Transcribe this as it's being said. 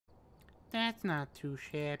That's not too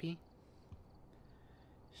shabby.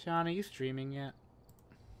 Sean, are you streaming yet?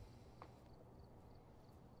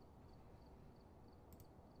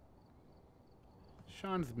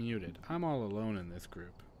 Sean's muted. I'm all alone in this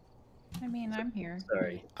group. I mean, I'm here.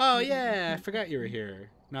 Sorry. Oh, yeah, I forgot you were here.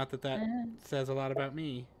 Not that that says a lot about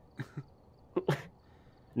me.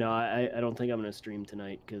 No, I don't think I'm going to stream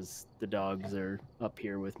tonight because the dogs are up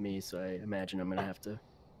here with me, so I imagine I'm going to have to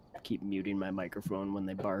keep muting my microphone when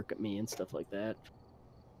they bark at me and stuff like that.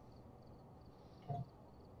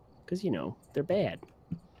 Because, you know, they're bad.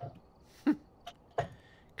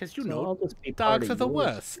 Because, you So know, I'll just be dogs part are of the yours.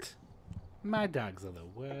 worst. My dogs are the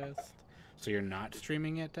worst. So you're not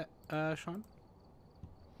streaming it, Sean?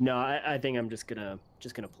 No, I think I'm just gonna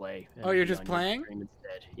play. Oh, you're be just on your playing? stream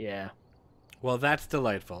instead. Yeah. Well, that's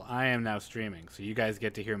delightful. I am now streaming, so you guys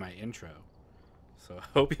get to hear my intro. So I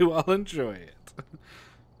hope you all enjoy it.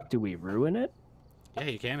 Do we ruin it? Yeah,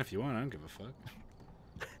 you can if you want. I don't give a fuck.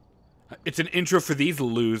 It's an intro for these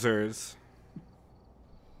losers.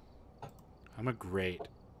 I'm a great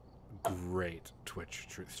Twitch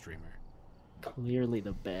streamer. Clearly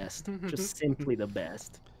the best. Just simply the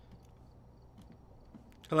best.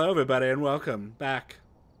 Hello, everybody, and welcome back.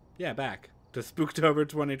 Yeah, back to Spooktober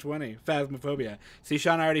 2020. Phasmophobia. See,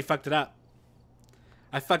 Sean, I already fucked it up.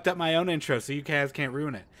 I fucked up my own intro, so you guys can't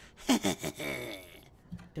ruin it.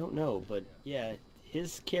 Don't know, but yeah,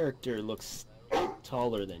 his character looks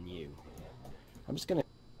taller than you. I'm just gonna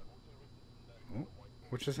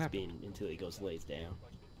What just happened? until he lays down.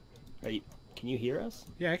 Can you hear us?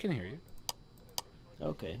 Yeah, I can hear you.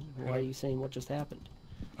 Okay. Why are you saying what just happened?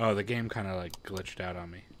 Oh, the game kind of like glitched out on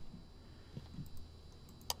me.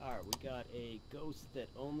 Alright, we got a ghost that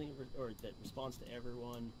that responds to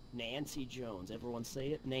everyone. Nancy Jones. Everyone say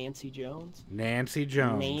it. Nancy Jones. Nancy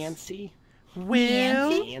Jones. Nancy.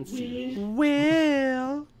 Nancy.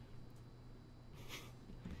 Will.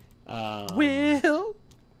 Will.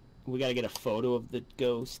 We gotta get a photo of the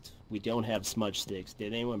ghost. We don't have smudge sticks.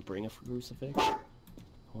 Did anyone bring a crucifix?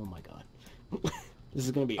 Oh my god. This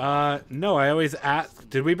is gonna be. No. I always ask.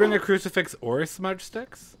 Did we bring a crucifix or smudge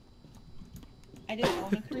sticks? I didn't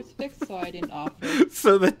own a crucifix, so I didn't offer.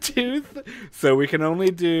 So the tooth. So we can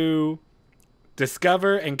only do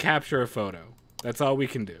discover and capture a photo. That's all we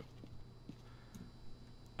can do.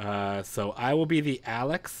 So I will be the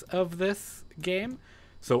Alex of this game.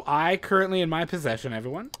 So I currently, in my possession,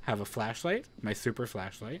 everyone, have a flashlight, my super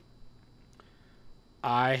flashlight.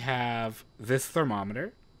 I have this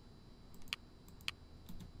thermometer.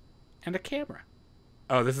 And a camera.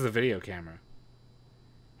 Oh, this is a video camera.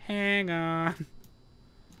 Hang on.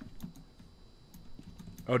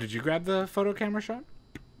 Oh, did you grab the photo camera, Sean?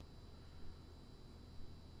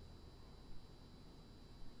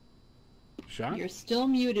 Sean? You're still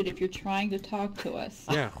muted if you're trying to talk to us.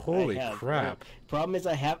 Yeah, holy crap. Problem is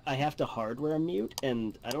I have to hardware mute,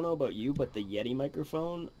 and I don't know about you, but the Yeti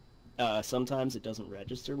microphone, sometimes it doesn't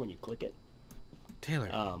register when you click it. Taylor.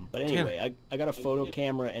 But anyway, I got a photo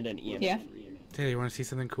camera and an EMF. Yeah. Taylor, you want to see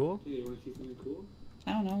something cool?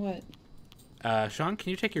 I don't know what. Sean, can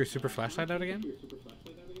you take your super flashlight out again?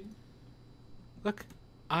 Look,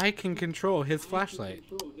 I can control his flashlight.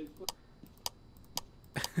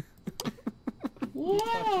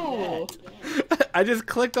 Whoa! I just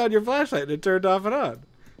clicked on your flashlight and it turned off and on.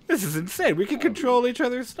 This is insane. We can control each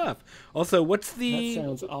other's stuff. Also, what's the... That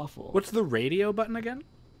sounds awful. What's the radio button again?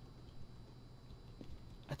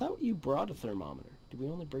 I thought you brought a thermometer. Did we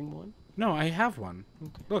only bring one? No, I have one.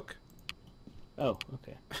 Okay. Look. Oh,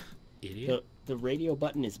 okay. Idiot. The radio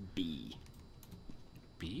button is B.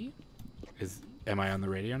 B? Am I on the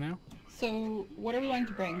radio now? So, what are we going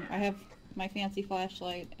to bring? I have my fancy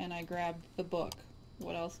flashlight, and I grabbed the book.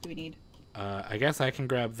 What else do we need? I guess I can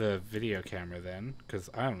grab the video camera then, because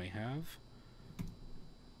I only have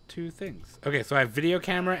 2 things. Okay, so I have video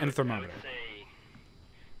camera and thermometer.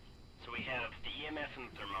 So we have the EMF and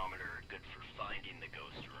the thermometer are good for finding the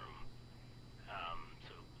ghost room.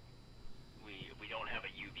 So we don't have a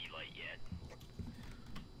UV light yet.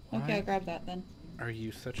 Okay, I'll grab that then. Are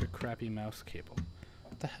you such a crappy mouse cable?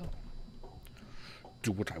 What the hell?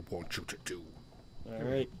 Do what I want you to do.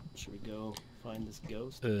 Alright, should we go find this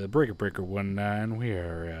ghost? Breaker 19, we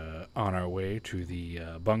are on our way to the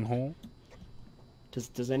bunghole.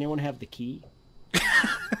 Does anyone have the key?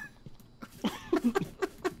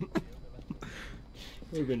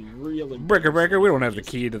 We've been really... Breaker, we don't have the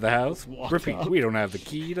key to the house. Repeat, up. we don't have the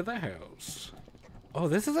key to the house. Oh,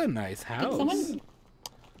 this is a nice house.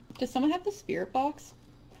 Does someone have the spirit box?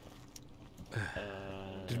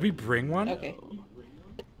 Did we bring one? Okay.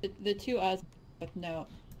 The 2 us, but no.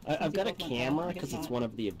 I've got a both went down, camera I guess because it's not. one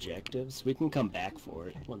of the objectives. We can come back for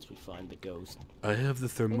it once we find the ghost. I have the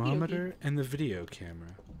thermometer and the video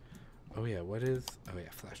camera. Oh yeah, what is... Oh yeah,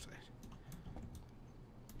 flashlight.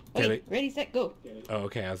 Taylor... Wait, ready, set, go. Oh,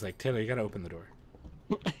 okay, I was like, Taylor, you gotta open the door.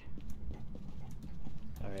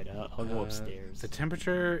 Alright, I'll go upstairs. The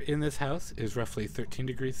temperature in this house is roughly 13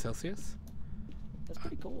 degrees Celsius. That's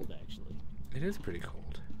pretty cold, actually. It is pretty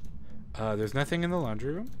cold. There's nothing in the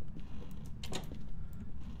laundry room.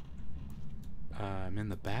 I'm in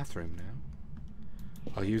the bathroom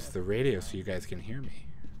now. I'll use the radio so you guys can hear me.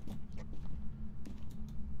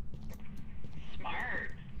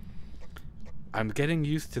 Smart. I'm getting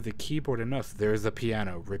used to the keyboard and mouse. There is a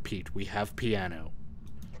piano. Repeat, we have piano.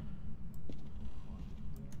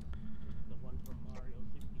 The one from Mario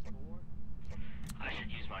 64? I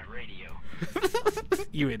should use my radio.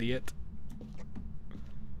 You idiot.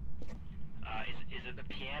 Is it the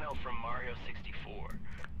piano from Mario 64?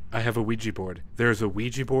 I have a Ouija board. There's a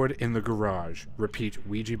Ouija board in the garage. Repeat,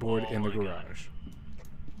 Ouija board in the my God. garage.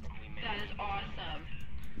 That is awesome.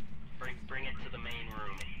 Bring it to the main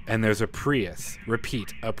room. And there's a Prius.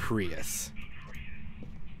 Repeat, a Prius.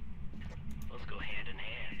 Let's go hand in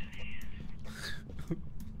hand.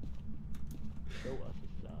 Show us a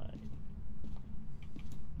sign.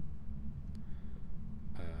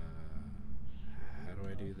 How do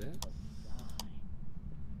I do this?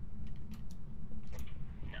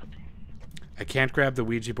 Nothing. I can't grab the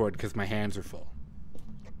Ouija board because my hands are full.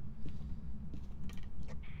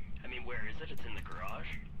 I mean, where is it? It's in the garage.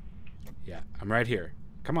 Yeah, I'm right here.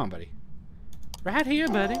 Come on, buddy. Right here,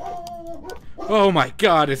 buddy. Oh my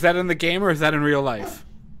god, is that in the game or is that in real life?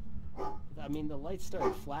 I mean, the lights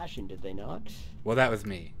started flashing, did they not? Well, that was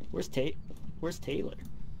me. Where's Taylor?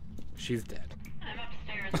 She's dead. I'm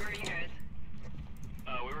upstairs. Where are you guys?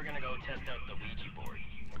 We were gonna go test out the Ouija board.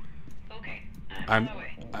 Okay. I'm on my way.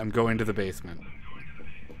 I'm going to the basement.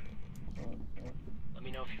 Let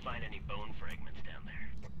me know if you find any bone fragments down there.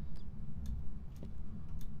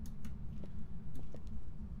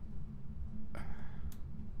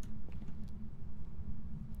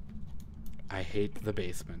 I hate the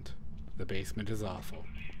basement. The basement is awful.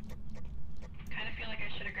 Kind of feel like I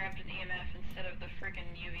should have grabbed an EMF instead of the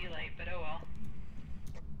friggin' UV light, but oh well.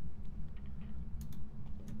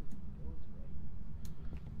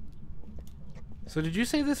 So did you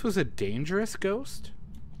say this was a dangerous ghost?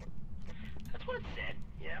 That's what it said.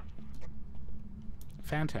 Yeah.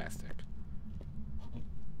 Fantastic.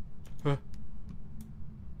 Huh.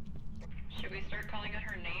 Should we start calling out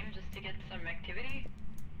her name just to get some activity?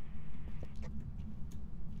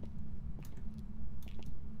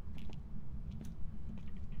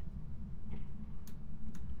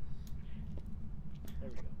 There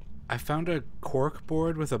we go. I found a cork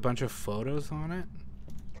board with a bunch of photos on it.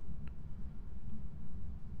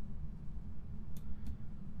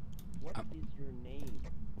 What is your name?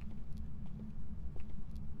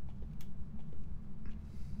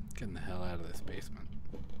 Getting the hell out of this basement.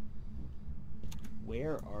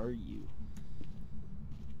 Where are you?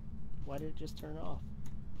 Why did it just turn off?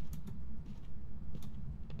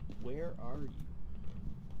 Where are you?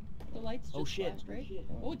 The lights just Oh, shit. flashed, right?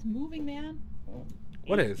 Oh, it's moving, man.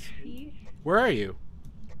 What is? E? Where are you?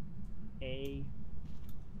 A.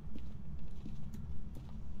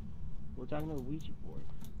 We're talking to the Ouija board.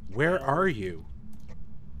 Where are you?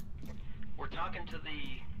 We're talking to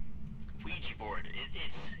the Ouija board. It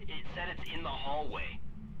said it's in the hallway.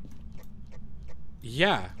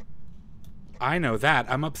 Yeah. I know that.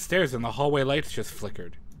 I'm upstairs and the hallway lights just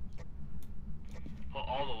flickered. Well,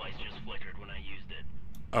 all the lights just flickered when I used it.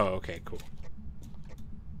 Oh, okay, cool.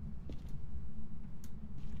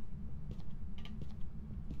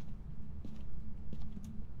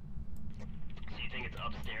 So you think it's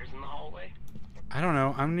upstairs in the hallway? I don't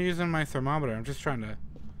know. I'm using my thermometer. I'm just trying to...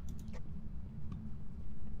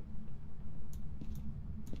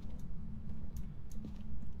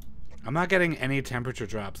 I'm not getting any temperature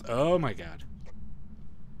drops. Oh my god.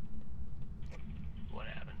 What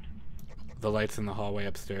happened? The lights in the hallway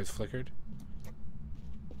upstairs flickered.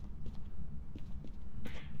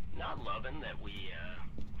 Not loving that we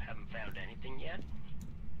haven't found anything yet,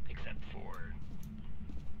 except for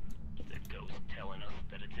the ghost telling us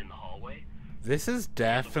that it's in the hallway. This is The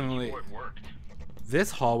definitely... Ouija board worked.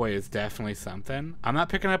 This hallway is definitely something. I'm not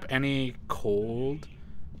picking up any cold.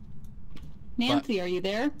 Nancy, are you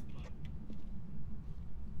there?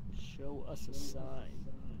 Show us a sign.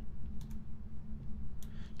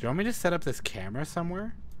 Do you want me to set up this camera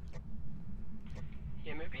somewhere?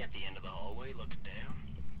 Yeah, maybe at the end of the hallway, look down.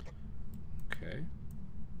 Okay.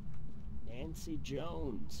 Nancy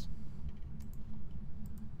Jones.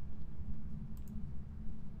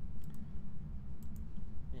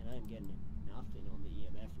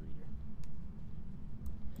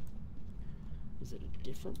 Is it a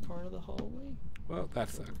different part of the hallway? Well, that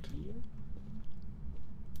sucked. Here?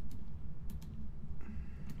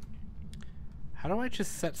 How do I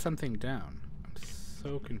just set something down? I'm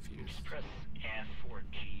so confused. Just press F or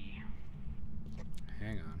G.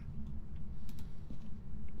 Hang on.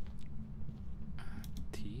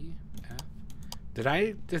 T, F. Did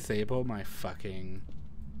I disable my fucking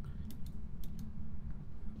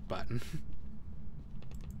button?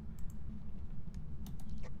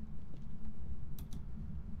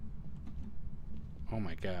 Oh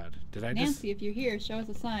my god. Did I Nancy, if you're here, show us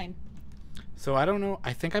a sign. So I don't know.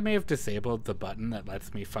 I think I may have disabled the button that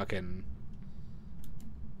lets me fucking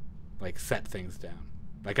like set things down.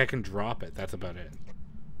 Like I can drop it. That's about it.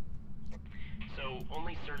 So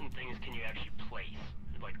only certain things can you actually place,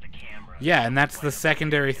 like the camera. Yeah, and that's the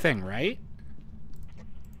secondary thing, right? So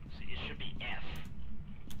it should be F.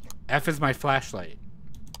 F is my flashlight.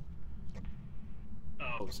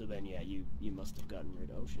 Oh, so then yeah, you must have gotten rid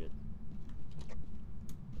of. Oh shit.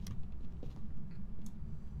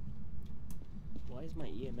 Why is my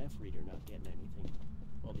EMF reader not getting anything?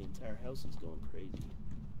 While the entire house is going crazy.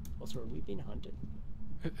 Also, are we being hunted?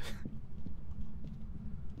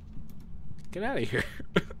 Get out of here.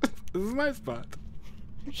 This is my spot.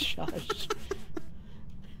 Shush.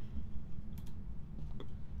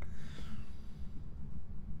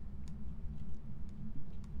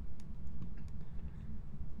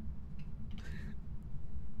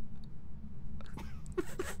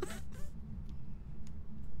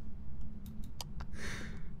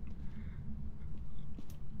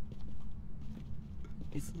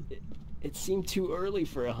 It seemed too early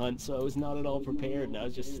for a hunt, so I was not at all prepared, and I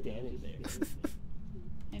was just standing there.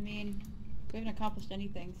 I mean, we haven't accomplished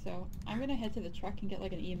anything, so I'm gonna head to the truck and get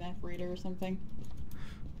like an EMF reader or something.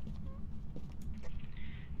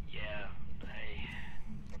 Yeah,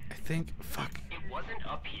 I think. Fuck. it wasn't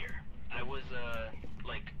up here. I was,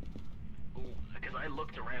 like, because I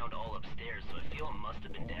looked around all upstairs, so I feel it must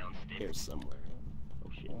have been downstairs. There's somewhere.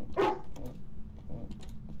 Oh shit.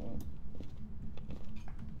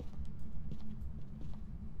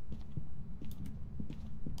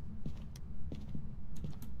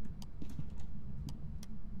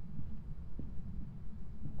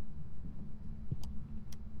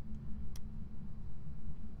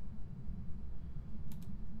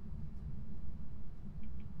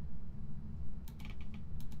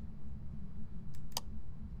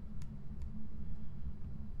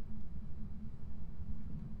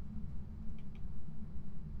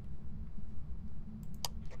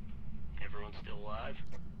 Everyone's still alive?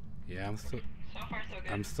 Yeah, I'm still. So far, so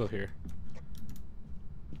good. I'm still here.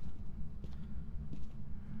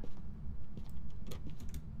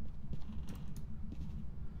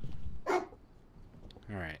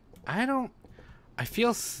 Alright. I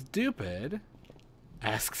feel stupid.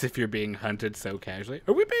 Asks if you're being hunted so casually.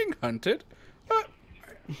 Are we being hunted? Are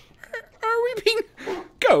we being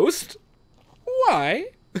ghost? Why?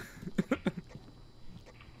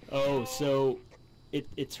 Oh, so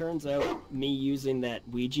it turns out me using that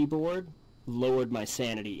Ouija board lowered my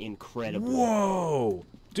sanity incredibly. Whoa!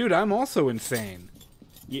 Dude, I'm also insane.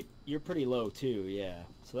 You're pretty low too, yeah.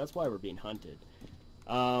 So that's why we're being hunted.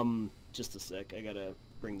 Just a sec. I gotta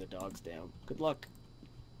bring the dogs down. Good luck.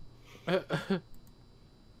 It's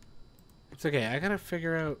okay. I gotta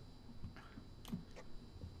figure out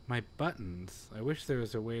my buttons. I wish there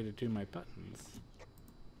was a way to do my buttons.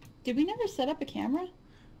 Did we never set up a camera?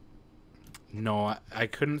 No, I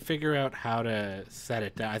couldn't figure out how to set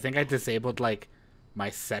it down. I think I disabled, like, my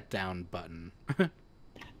set down button.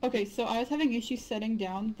 Okay, so I was having issues setting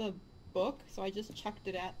down the book, so I just chucked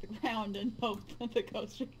it at the ground and hoped that the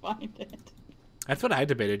ghost would find it. That's what I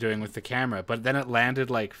debated doing with the camera, but then it landed,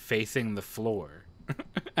 like, facing the floor.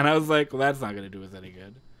 And I was like, well, that's not going to do us any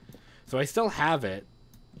good. So I still have it.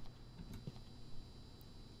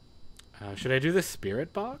 Should I do the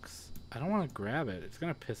spirit box? I don't want to grab it. It's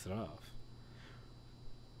going to piss it off.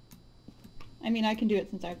 I mean, I can do it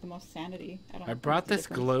since I have the most sanity. I brought this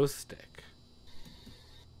glow stick.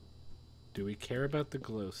 Do we care about the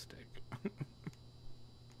glow stick?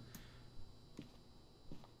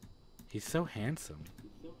 He's so handsome.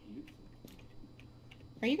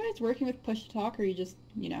 Are you guys working with push to talk, or are you just,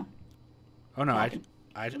 you know? Oh no, talking?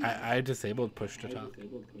 I disabled push to talk.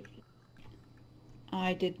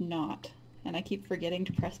 I did not, and I keep forgetting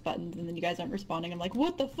to press buttons, and then you guys aren't responding. I'm like,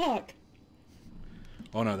 what the fuck?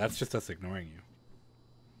 Oh no, that's just us ignoring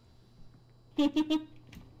you.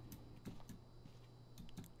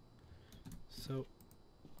 So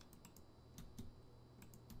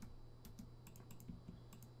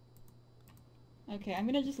Okay, I'm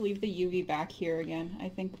gonna just leave the UV back here again. I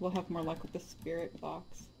think we'll have more luck with the spirit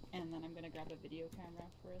box. And then I'm gonna grab a video camera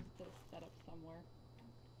for us to set up somewhere.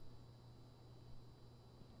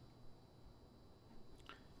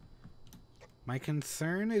 My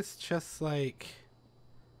concern is just like,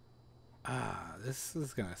 this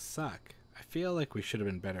is gonna suck. I feel like we should have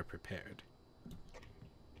been better prepared.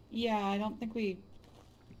 Yeah, I don't think we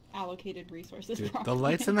allocated resources Dude, properly. the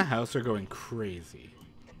lights in the house are going crazy.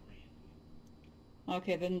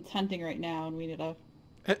 Okay, then it's hunting right now, and we need to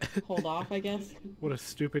hold off, I guess. What a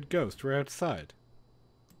stupid ghost. We're outside.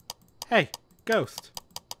 Hey, ghost.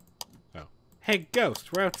 Oh. Hey,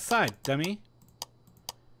 ghost. We're outside, dummy.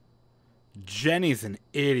 Jenny's an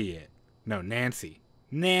idiot. No, Nancy.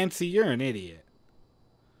 Nancy, you're an idiot.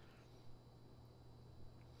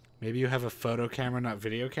 Maybe you have a photo camera, not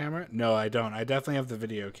video camera? No, I don't. I definitely have the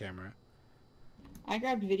video camera. I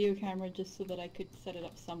grabbed video camera just so that I could set it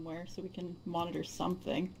up somewhere so we can monitor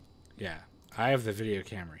something. Yeah, I have the video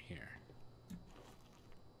camera here.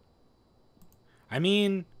 I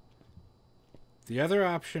mean, the other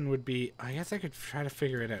option would be, I guess I could try to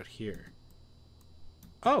figure it out here.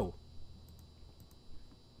 Oh!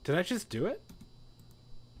 Did I just do it?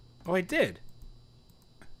 Oh, I did.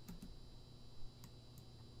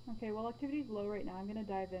 Okay, well, activity's low right now. I'm gonna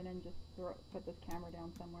dive in and just put this camera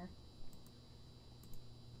down somewhere.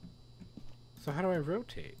 So how do I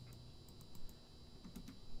rotate?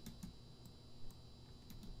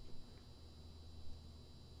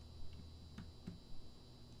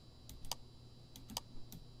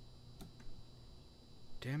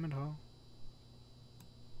 Damn it all.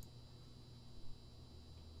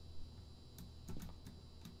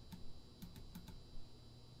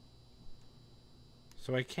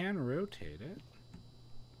 So I can rotate it.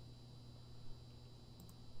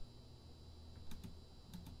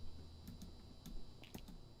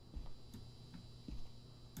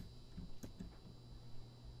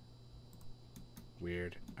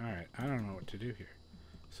 Weird. Alright, I don't know what to do here.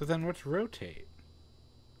 So then what's rotate?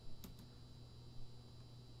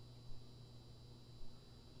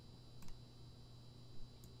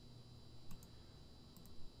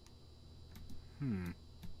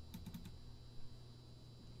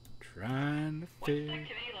 Trying to figure... What's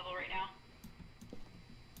activity level right now?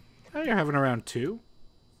 Oh, you're having around 2.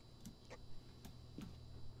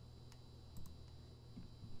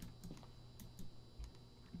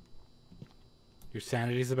 Your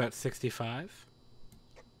sanity's about 65.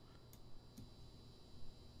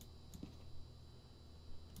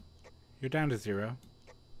 You're down to 0.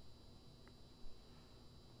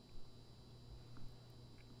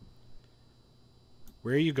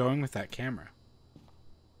 Where are you going with that camera?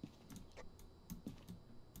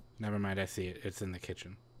 Never mind, I see it. It's in the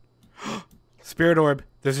kitchen. Spirit orb!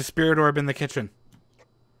 There's a spirit orb in the kitchen.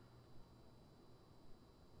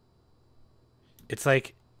 It's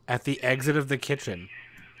like at the exit of the kitchen.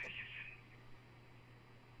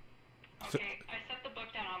 Okay, I set the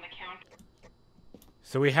book down on the counter.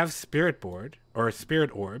 So we have spirit board, or a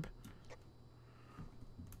spirit orb.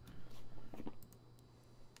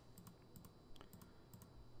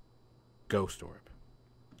 Ghost orb.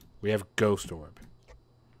 We have ghost orb.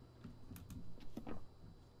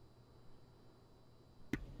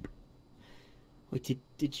 Wait,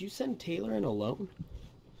 did you send Taylor in alone?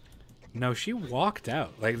 No, she walked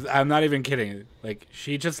out. Like, I'm not even kidding. Like,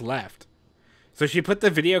 she just left. So she put the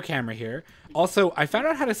video camera here. Also, I found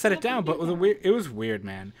out how to set it down, but it was weird,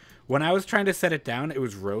 man. When I was trying to set it down, it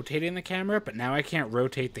was rotating the camera, but now I can't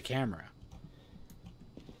rotate the camera.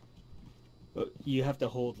 You have to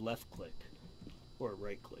hold left click or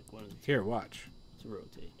right click. One of the two Here, watch. to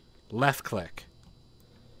rotate. Left click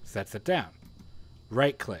sets it down.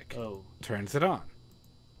 Right click turns it on.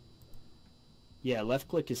 Yeah, left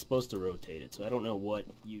click is supposed to rotate it, so I don't know what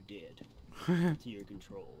you did to your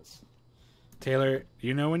controls. Taylor,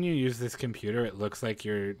 you know when you use this computer, it looks like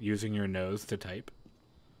you're using your nose to type?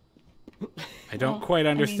 I don't quite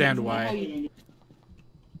understand why.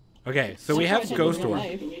 Okay, so we have Ghost Orb.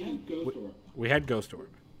 We had Ghost Orb.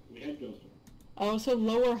 Oh, so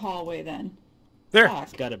lower hallway then. There!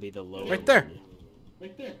 It's gotta be the lower Right there. one.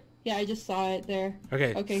 Yeah, I just saw it there.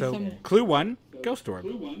 Okay, so clue 1, Ghost Orb.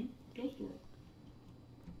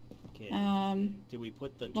 Okay. Did we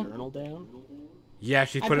put the journal down? Yeah,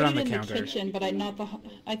 she put it on the counter. I put it in the kitchen, but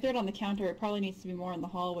I threw it on the counter. It probably needs to be more in the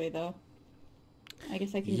hallway, though. I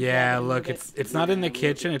guess I can. Yeah, look, it's not in the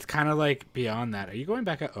kitchen. It's kind of like beyond that. Are you going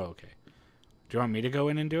back up? Oh, okay. Do you want me to go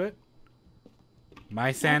in and do it?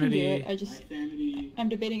 My sanity. I'm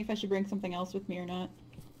debating if I should bring something else with me or not.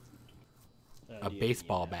 A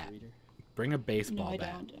baseball bat. Bring a baseball bat. No,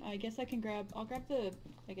 I don't. I guess I can grab. I'll grab the,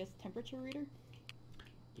 temperature reader.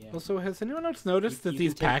 Yeah. Also, has anyone else noticed that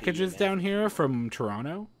these packages down here are from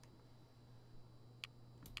Toronto?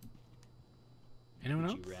 Anyone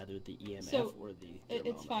Would else? you rather the EMF So, or the It's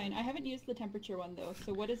thermometer? fine. I haven't used the temperature one though.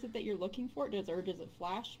 So what is it that you're looking for? Does it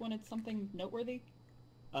flash when it's something noteworthy?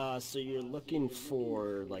 So you're looking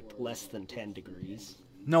for like less than 10 degrees,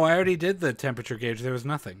 No, I already did the temperature gauge. There was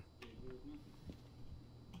nothing.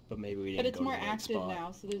 but maybe we didn't But it's go more to the right active spot.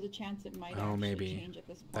 now, so there's a chance it might Oh, actually maybe. change at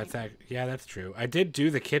this point. Yeah, that's true. I did do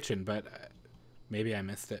the kitchen, but maybe I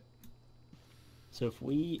missed it. So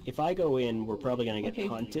if I go in, we're probably gonna get Okay.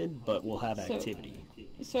 hunted, but we'll have So- activity.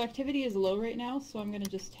 So activity is low right now, so I'm gonna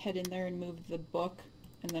just head in there and move the book,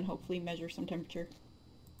 and then hopefully measure some temperature.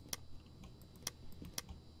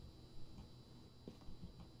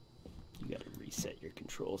 You gotta reset your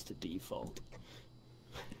controls to default.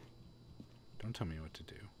 Don't tell me what to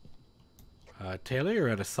do. Taylor, you're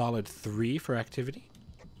at a solid 3 for activity.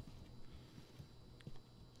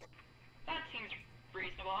 That seems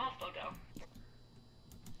reasonable. I'll still go.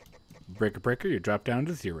 Breaker breaker, you drop down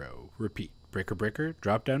to 0. Repeat. Breaker breaker,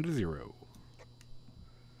 drop down to 0.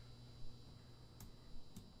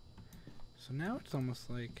 So now it's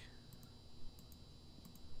almost like...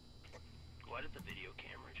 Why did the video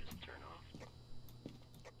camera just turn off?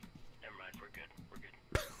 Never mind, we're good. We're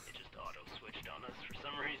good. It just auto switched on us for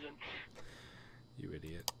some reason. You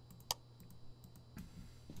idiot.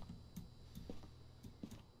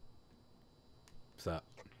 What's up?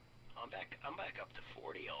 I'm back up to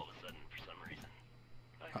 40 all of a sudden for some reason.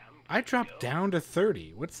 Like, I'm I good to dropped go. down to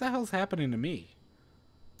 30. What the hell's happening to me?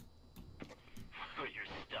 You're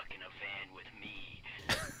stuck in a van with me.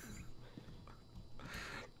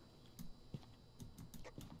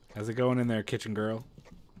 How's it going in there, kitchen girl?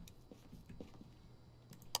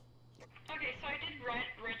 Okay, so I did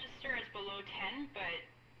register as below 10, but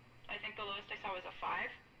I think the lowest I saw was a 5.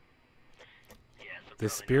 Yeah, so The probably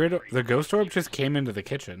spirit, not the ghost orb just came into the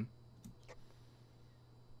kitchen.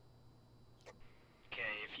 Okay,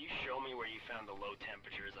 if you show me where you found the low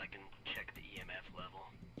temperatures, I can check the EMF level.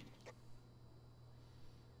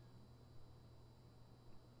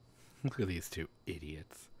 Look at these two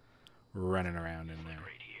idiots running around in there.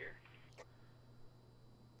 Right here.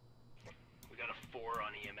 We got a 4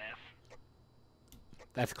 on EMF.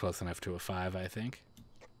 That's close enough to a 5, I think.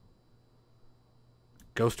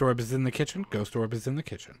 Ghost orb is in the kitchen. Ghost orb is in the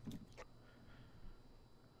kitchen.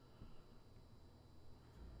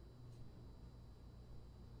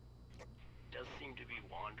 Does seem to be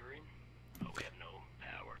wandering. Oh, we have no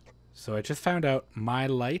power. So I just found out my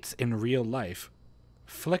lights in real life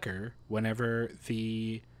flicker whenever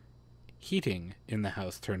the heating in the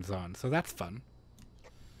house turns on. So that's fun.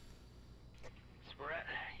 So we're at,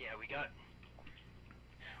 yeah, we got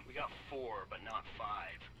 4, but not 5.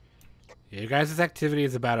 Yeah, your guys' activity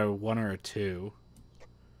is about a 1 or a 2.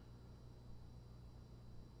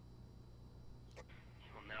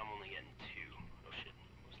 Well, now I'm only getting 2. Oh shit,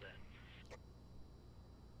 what was that?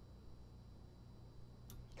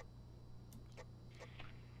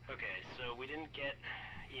 Okay, so we didn't get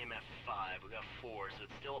EMF 5, we got 4, so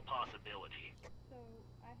it's still a possibility. So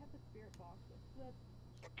I have the spirit box.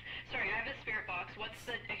 Sorry, I have a spirit box. What's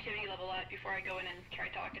the activity level at before I go in and try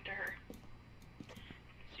talking to her?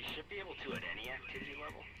 So you should be able to at any activity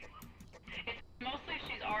level. It's mostly if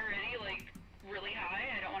she's already, like, really high.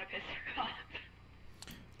 I don't want to piss her off.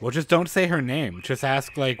 Well, just don't say her name. Just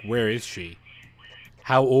ask, like, where is she?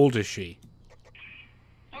 How old is she?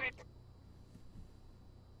 Okay.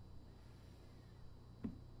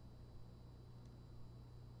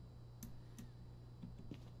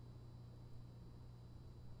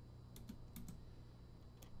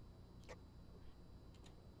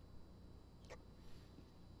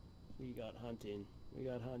 We got hunting. We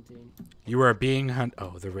got hunting. You are being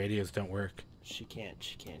Oh, the radios don't work. She can't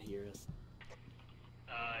hear us.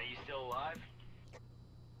 You still alive?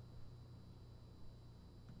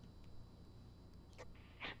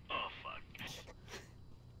 Oh, fuck.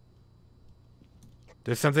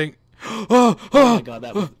 There's something. Oh, Oh oh, my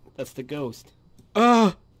god, that's the ghost.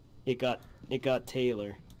 oh, It got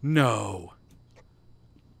Taylor. no.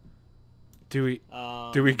 Do we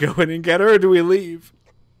Um, go in and get her, or do we leave?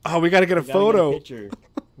 Oh, we gotta get a we gotta photo. Get a picture.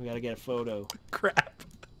 We gotta get a photo. Crap.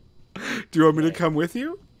 Do you want me to Yeah. come with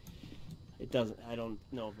you? It doesn't. I don't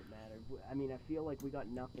know if it matters. I mean, I feel like we got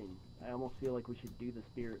nothing. I almost feel like we should do the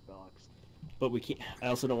spirit box, but we can't. I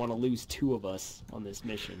also don't want to lose 2 of us on this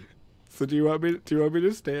mission. So do you want me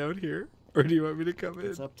to stay out here, or do you want me to come in?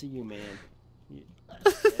 It's up to you, man. I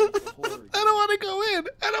don't want to go in.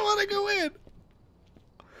 I don't want to go in.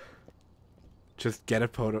 Just get a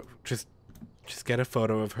photo. Just get a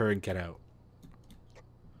photo of her and get out.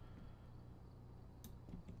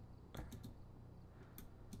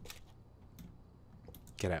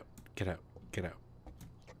 Get out. Get out. Get out.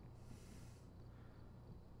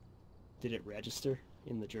 Did it register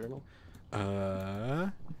in the journal?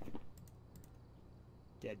 Dead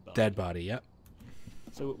body. Dead body. Yep.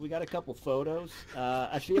 So we got a couple photos.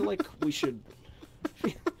 I feel like we should.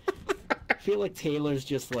 I feel like Taylor's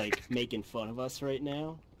just like making fun of us right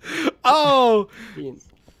now. Oh, Being,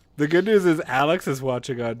 the good news is Alex is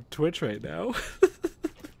watching on Twitch right now. Is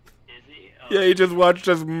he? Yeah, he just watched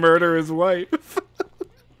us murder his wife. Should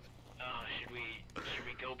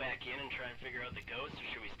we go back in and try and figure out the ghost, or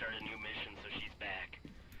should we start a new mission so she's back?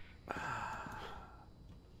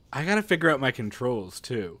 I gotta figure out my controls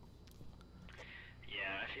too.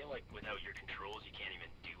 Yeah, I feel like without your controls, you can't even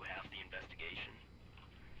do half the investigation.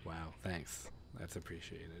 Wow, thanks. That's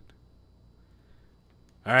appreciated.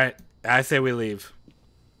 All right, I say we leave.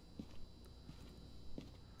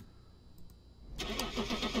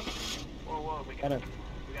 Whoa, we gotta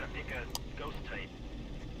pick a ghost type.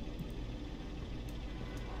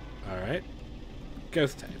 All right,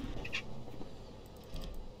 ghost type.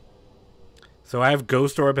 So I have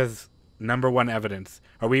ghost orb as number 1 evidence.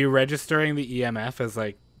 Are we registering the EMF as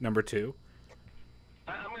like number 2?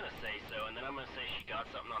 I'm gonna say so, and then I'm gonna say she got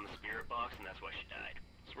something on the spirit box, and that's why she died.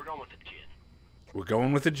 So we're going with the gin. We're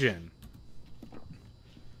going with a gin.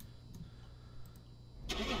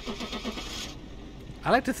 I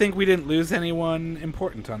like to think we didn't lose anyone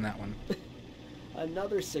important on that one.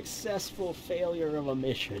 another successful failure of a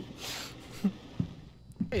mission.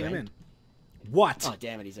 Hey, I'm in. What? Oh,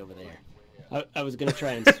 damn it, he's over there. I was gonna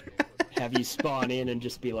try and have you spawn in and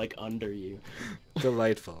just be like under you.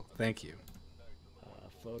 Delightful. Thank you.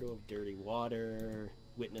 Photo of dirty water,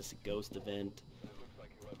 witness a ghost event,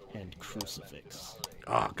 and crucifix.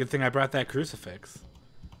 Oh, good thing I brought that crucifix.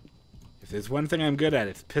 If there's one thing I'm good at,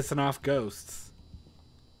 it's pissing off ghosts.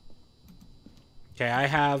 Okay, I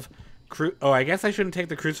have... Oh, I guess I shouldn't take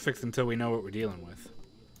the crucifix until we know what we're dealing with.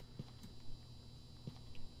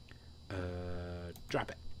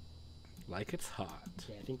 Drop it. Like it's hot.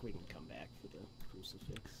 Yeah, I think we can come back for the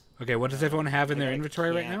crucifix. Okay, what does everyone have in their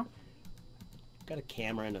inventory right now? Got a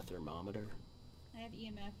camera and a thermometer. I have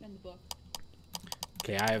EMF in the book.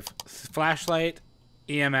 Okay, I have flashlight,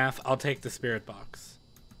 EMF. I'll take the spirit box.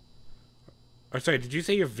 Or sorry, did you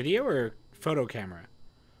say your video or photo camera?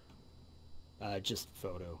 Just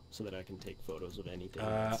photo, so that I can take photos of anything.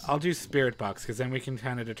 I'll do spirit box, because then we can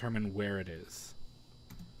kind of determine where it is.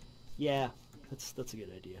 Yeah, that's a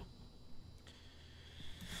good idea.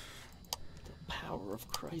 The power of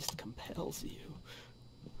Christ compels you.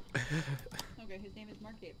 Okay, his name is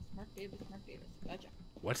Mark Davis. Mark Davis. Gotcha.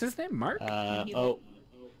 What's his name? Mark?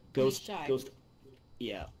 Ghost. shy. Ghost.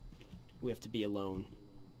 Yeah, we have to be alone.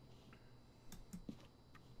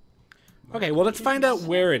 Okay, well, let's find out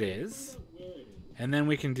where it is, and then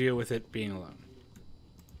we can deal with it being alone.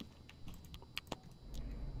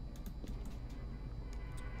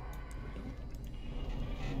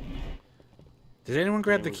 Did anyone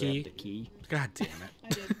grab the key? Grab the key. God damn it. I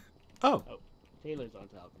did. Oh. Oh, Taylor's on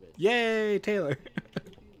top of it. Yay, Taylor.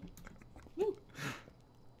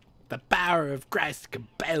 The power of Christ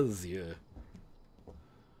compels you.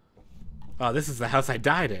 Oh, this is the house I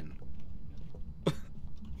died in.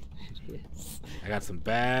 Yes. I got some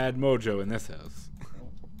bad mojo in this house.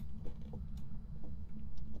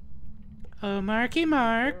 Oh, Marky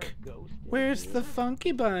Mark. Where's the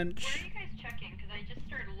funky Where are bunch? you guys checking? Because I just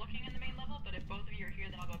started looking in the main level, but if both of you are here,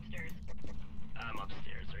 then I'll go upstairs. I'm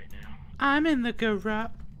upstairs right now. I'm in the garage.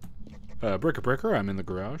 Bricker, I'm in the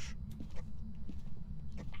garage.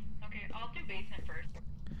 Okay, I'll do basement first.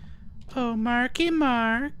 Oh, Marky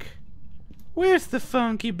Mark. Where's the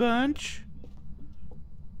funky bunch?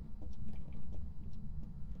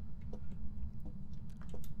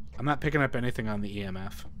 I'm not picking up anything on the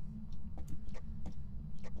EMF.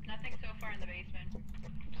 Nothing so far in the basement.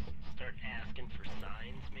 Start asking for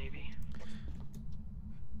signs, maybe?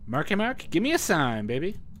 Marky Mark, give me a sign,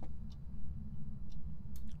 baby.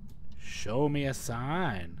 Show me a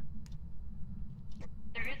sign.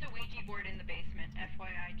 There is a Ouija board in the basement,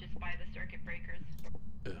 FYI, just by the circuit breakers.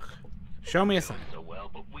 Ugh. Show me a sign. So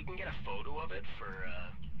well, but we can get a photo of it for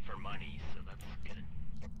money, so that's good.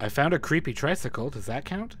 I found a creepy tricycle. Does that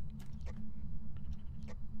count?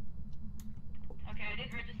 Okay, I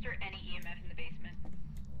didn't register any EMF in the basement.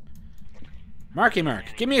 Marky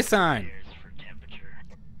Mark, give me a sign. Upstairs for temperature.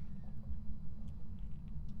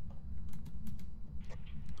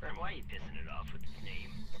 Graham, why are you pissing it off with his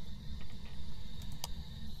name?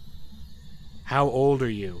 How old are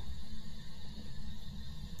you?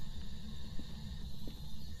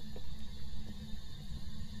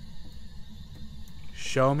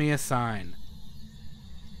 Show me a sign.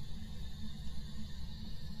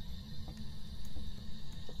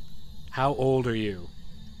 How old are you?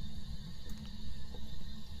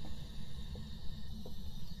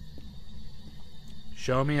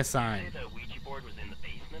 Show me a Did you say sign. the Ouija board was in the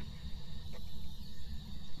basement?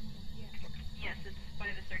 Yes, it's by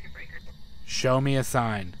the circuit breaker. Show me a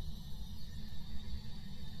sign.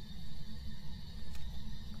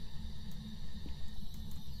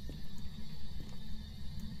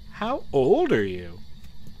 How old are you?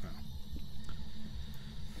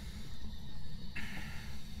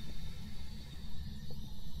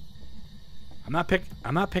 I'm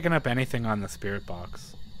not picking up anything on the spirit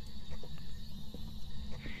box.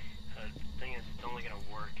 The thing is, it's only gonna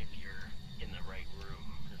work if you're in the right room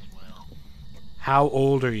as well. How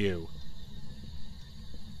old are you?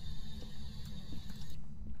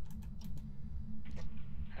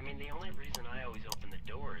 I mean, the only reason I always open the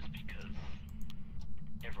door is because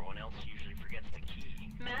everyone else usually forgets the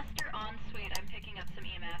key. Master en suite, I'm picking up some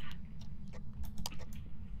EMF.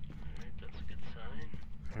 Alright, that's a good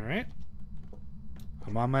sign. Alright.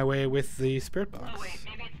 I'm on my way with the spirit box. Oh wait,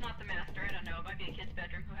 maybe it's not the master, I don't know. It might be a kid's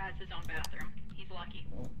bedroom who has his own bathroom. He's lucky.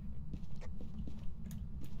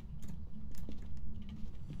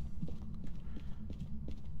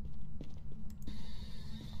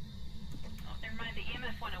 Oh, never mind, the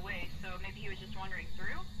EMF went away, so maybe he was just wandering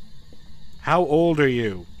through? How old are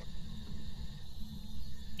you?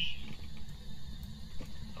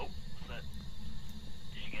 Oh, what's that?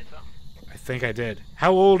 Did you get something? I think I did.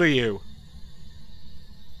 How old are you?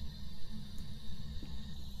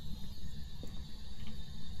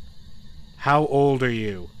 How old are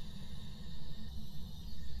you?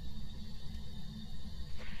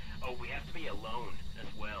 Oh, we have to be alone as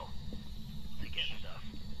well to get stuff.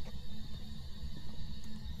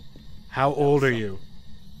 How old are you?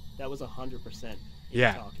 That was 100%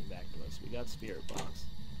 Yeah. talking back to us. We got spirit box.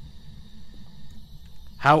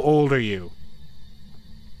 How old are you?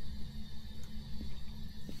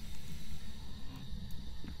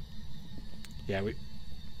 Yeah, we...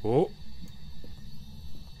 Oh.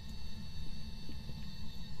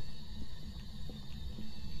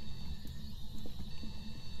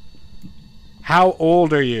 How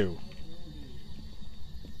old are you?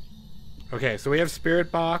 Okay, so we have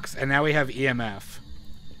spirit box, and now we have EMF.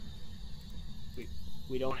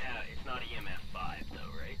 We don't have. It's not EMF 5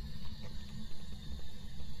 though, right?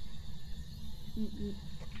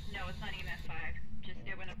 No, it's not EMF 5. Just,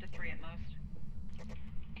 it went up to 3 at most.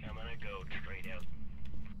 Okay, I'm gonna go straight out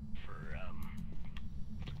for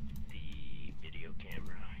the video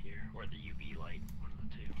camera here, or the UV light, one of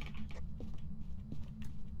the two.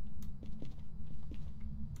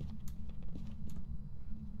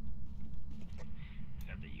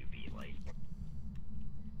 Got the UV light.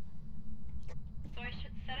 So I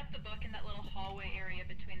should set up the book in that little hallway area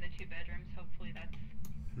between the two bedrooms. Hopefully that's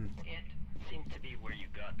it. Seems to be where you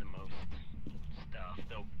got the most stuff,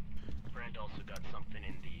 though. Brent also got something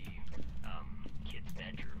in the kid's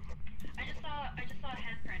bedroom. I just saw a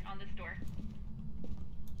handprint on this door.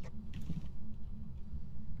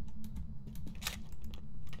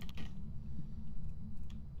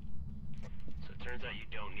 So it turns out you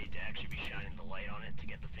don't need to actually be shining the light on it to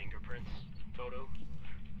get the fingerprints photo.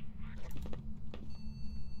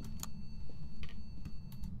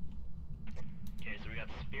 Okay, so we got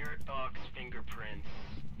spirit box, fingerprints,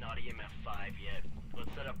 not EMF 5 yet.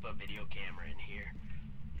 Let's set up a video camera in here.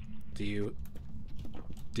 Do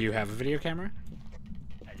you have a video camera?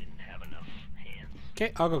 I didn't have enough hands.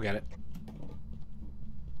 Okay, I'll go get it.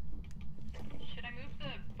 Should I move the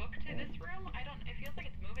book to this room? It feels like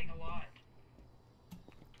it's moving a lot.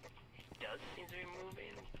 It does seem to be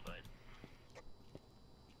moving, but...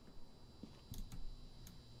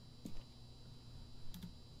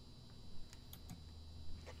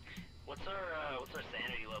 What's our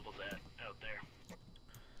sanity levels at out there?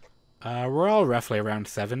 We're all roughly around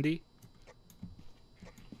 70.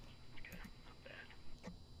 Okay, not bad.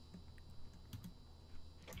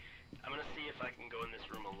 I'm gonna see if I can go in this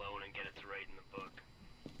room alone and get it to write in the book.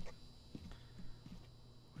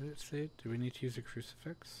 What did it say? Do we need to use a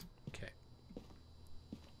crucifix? Okay.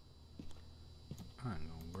 I'm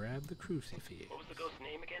gonna grab the crucifix. What was the ghost's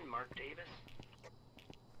name again? Mark Davis?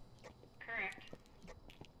 Correct.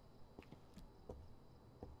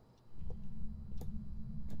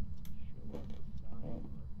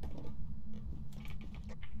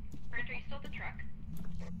 Brent, are you still at the truck?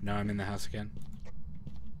 No, I'm in the house again.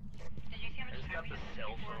 Did you see how I much just time got we the have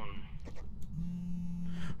cell before?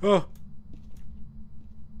 phone. Oh!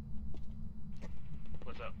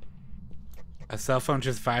 What's up? A cell phone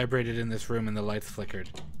just vibrated in this room and the lights flickered.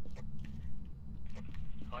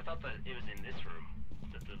 Oh, I thought that it was in this room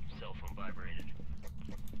that the cell phone vibrated.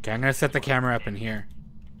 Okay, I'm gonna set the camera up in here.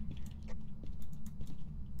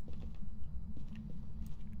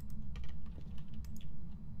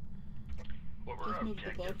 What were Just our move the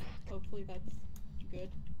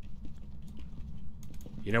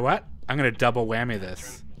You know what? I'm gonna double whammy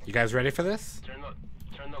this. You guys ready for this? Turn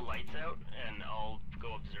the lights out, and I'll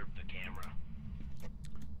go observe the camera.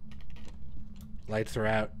 Lights are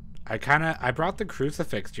out. I brought the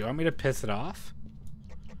crucifix. Do you want me to piss it off?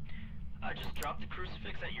 Just drop the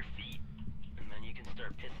crucifix at your feet, and then you can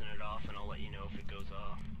start pissing it off, and I'll let you know if it goes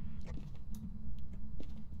off.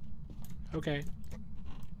 Okay.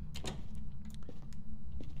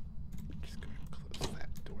 Just gonna close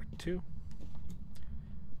that door too.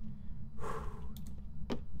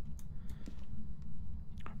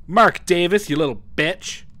 Mark Davis, you little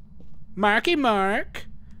bitch. Marky Mark.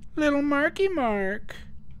 Little Marky Mark.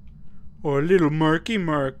 Or little Marky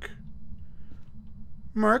Mark.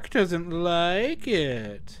 Mark doesn't like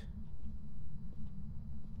it.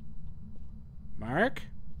 Mark?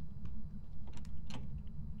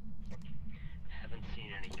 Haven't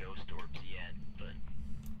seen any ghost orbs yet, but...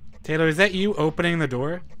 Taylor, is that you opening the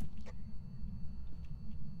door?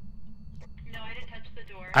 No, I didn't touch the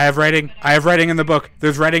door. I have writing. I have writing in the book.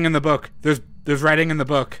 There's writing in the book. There's writing in the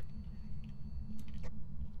book.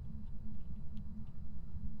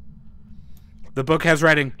 The book has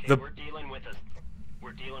writing. Okay, The we're dealing with a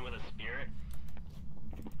spirit.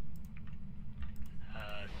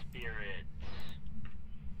 Spirit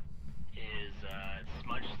is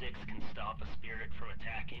smudge sticks can stop a spirit from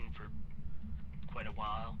attacking for quite a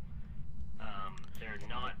while.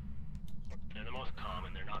 They're the most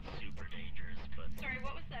common. They're not super dangerous, but Sorry,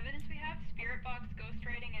 what was the evidence we have? Spirit box,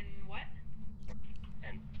 ghostwriting, and what?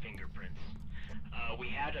 and fingerprints. We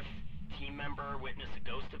had a team member witness a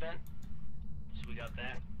ghost event. So we got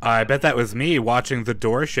that. I bet that was me watching the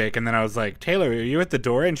door shake, and then I was like, Taylor, are you at the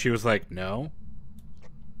door? And she was like, no.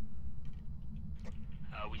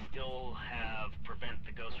 We still have prevent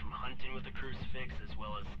the ghost from hunting with a crucifix, as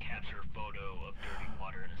well as capture a photo of dirty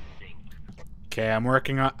water in a sink. Okay, I'm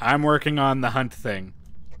working on the hunt thing.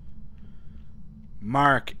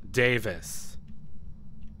 Mark Davis.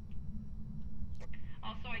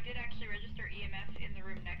 Also, I did actually register EMF in the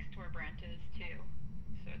room next to where Brent is, too.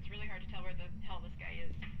 So it's really hard to tell where the hell this guy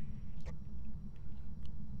is.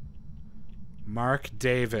 Mark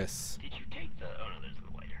Davis. Did you take the... Oh no, there's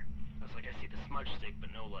the lighter. I was like, I see the smudge stick,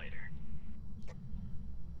 but no lighter.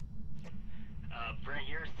 Brent,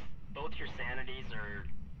 both your sanities are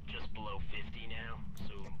just below 50 now,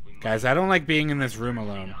 so we might... Guys, I don't like being in this room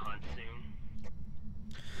alone. Hunt soon.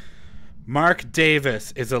 Mark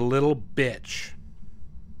Davis is a little bitch.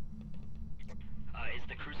 Is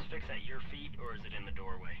the crucifix at your feet, or is it in the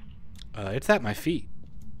doorway? It's at my feet.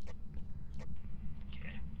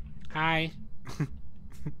 Okay. Hi.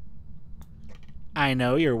 I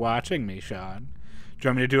know you're watching me, Sean. Do you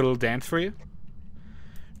want me to do a little dance for you?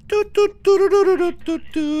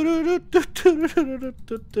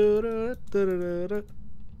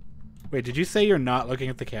 Wait, did you say you're not looking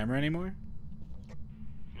at the camera anymore?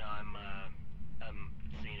 No, I'm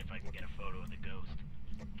seeing if I can get a photo of the ghost.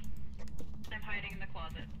 I'm hiding in the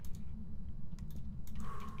closet.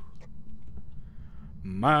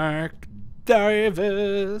 Mark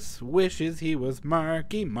Davis wishes he was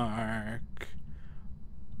Marky Mark.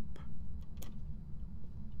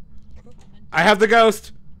 I have the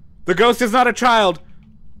ghost! The ghost is not a child!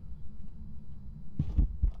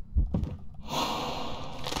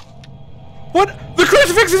 What? The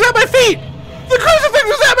crucifix is at my feet! The crucifix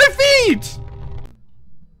is at my feet!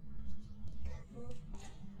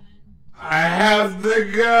 I have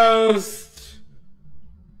the ghost!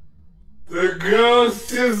 The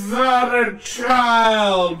ghost is not a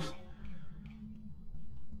child!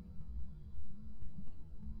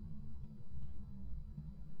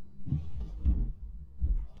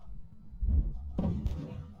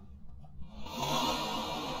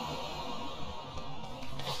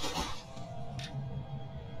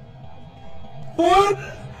 What?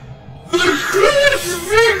 The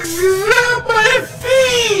crucifix is at my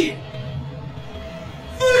feet!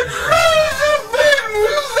 The crucifix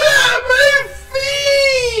is at my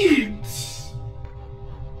feet!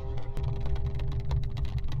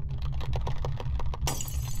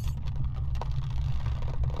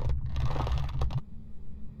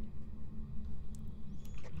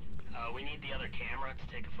 We need the other camera to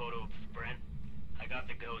take a photo of Brent. I got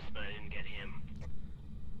the ghost, but I didn't get him.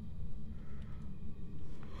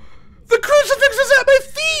 The crucifix is at my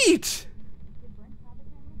feet!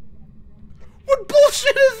 What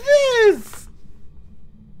bullshit is this?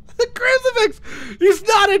 The crucifix! He's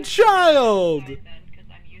not a child! Fine then, because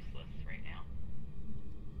I'm useless right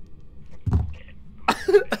now.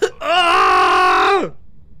 Okay. Ah!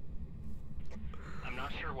 I'm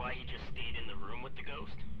not sure why he just stayed in the room with the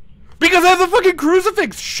ghost. Because I have the fucking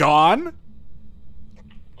crucifix, Sean!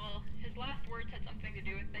 Well, his last words had something to to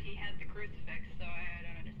do with that he had the crucifix, so I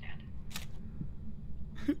don't understand.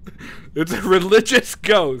 It's a religious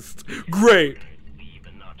ghost. Great. Leave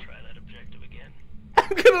and not try that objective again.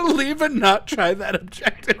 I'm gonna leave and not try that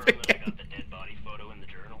objective Confirm that I again. got the dead body photo in the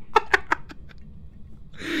journal.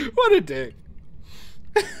 What a dick.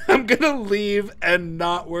 I'm gonna leave and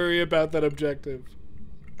not worry about that objective.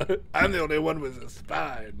 I'm the only one with a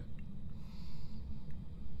spine.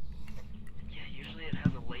 Yeah, usually it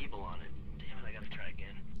has a label on it. Damn it, I gotta try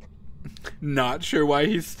again. Not sure why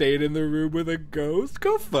he stayed in the room with a ghost?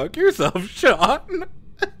 Go fuck yourself, Sean.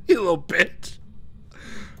 You little bitch.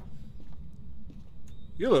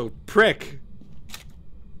 You little prick.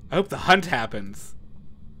 I hope the hunt happens.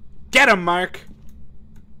 Get him, Mark.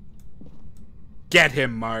 Get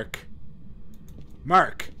him, Mark.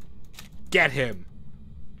 Mark. Get him.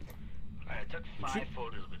 Alright, I took 5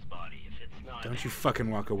 photos of his body. If it's not... Don't you fucking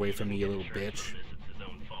walk away from me, you little If he doesn't get bitch. insurance for this, it's his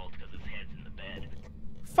own fault because his head's in the bed.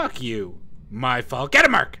 Fuck you. My fault. Get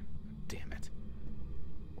him, Mark. Damn it.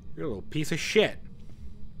 You're a little piece of shit.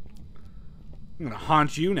 I'm gonna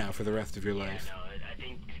haunt you now for the rest of your Yeah, life. no, I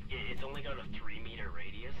think it's only got a 3-meter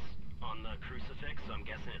radius on the crucifix, so I'm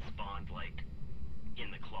guessing it spawned, like,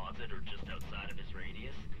 in the closet or just outside of his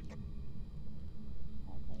radius.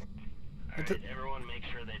 Alright, everyone make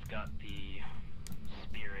sure they've got the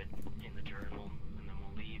spirit in the journal, and then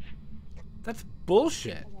we'll leave. That's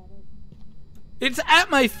bullshit. It's at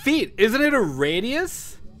my feet. Isn't it a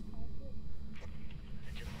radius?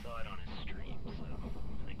 I just saw it on his stream, so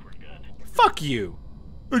I think we're good. Fuck you.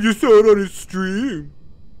 I just saw it on his stream.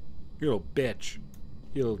 You little bitch.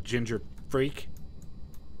 You little ginger freak.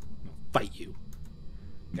 I'll fight you.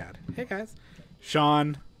 God. Hey, guys.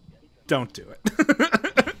 Sean, don't do it.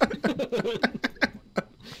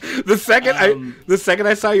 The second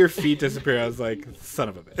I saw your feet disappear, I was like, son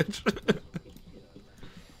of a bitch.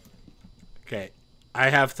 Okay. I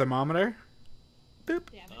have thermometer. Boop.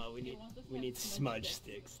 Damn it. We need smudge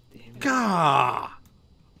sticks. Damn it. Gah.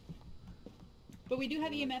 But we do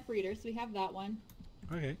have EMF readers, so we have that one.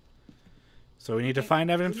 Okay. So we need to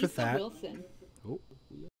find evidence We for need the that. Wilson. Oh.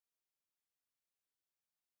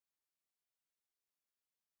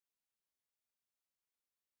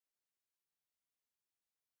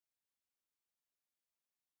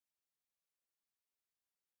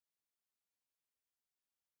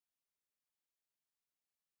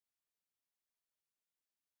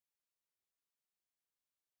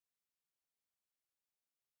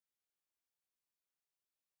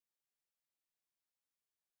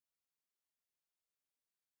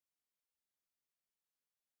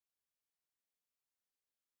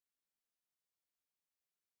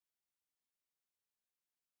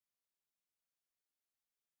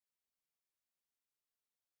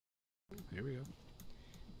 Here we go.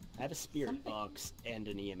 I have a spirit box and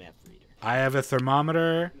an EMF reader. I have a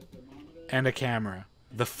thermometer and a camera.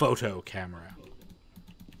 The photo camera.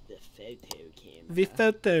 The photo camera. The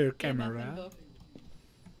photo EMF camera. book.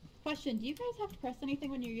 Question, do you guys have to press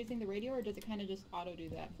anything when you're using the radio, or does it kind of just auto do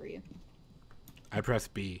that for you? I press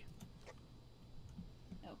B.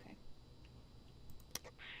 Okay.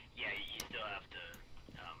 Yeah, you still have to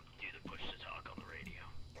do the push to talk on the radio.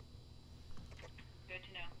 Good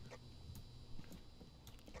to know.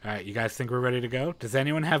 Alright, you guys think we're ready to go? Does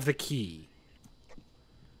anyone have the key?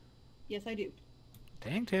 Yes, I do.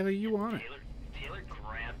 Dang, Taylor, you want it. Taylor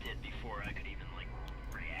grabbed it before I could even, like,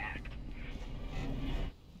 react.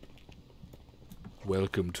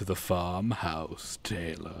 Welcome to the farmhouse,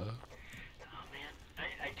 Taylor. Oh, man.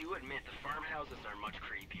 I do admit, the farmhouses are much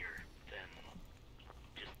creepier than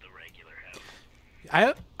just the regular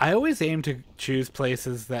house. I always aim to choose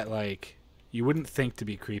places that, like, you wouldn't think to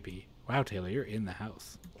be creepy. Wow, Taylor, you're in the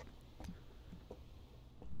house.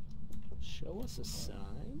 Show us a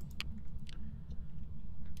sign.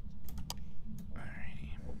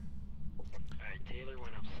 Alrighty. Alright, Taylor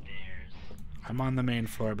went upstairs. I'm on the main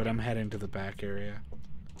floor, but I'm heading to the back area.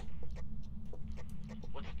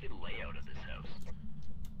 What's the layout of this house?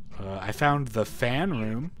 I found the fan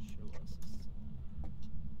room. Show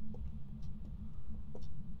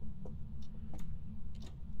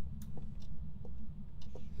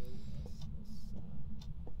us a sign.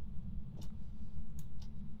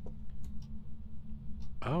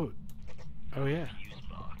 Oh. Oh, yeah. Fuse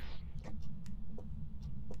box.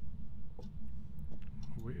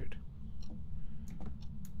 Weird.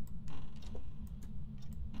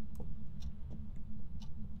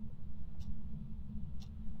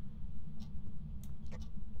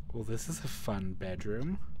 Well, this is a fun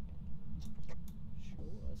bedroom. Show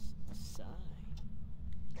us a sign.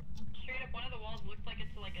 Straight up, one of the walls looks like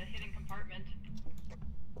it's like a hidden compartment.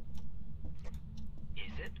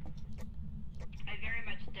 Is it? I very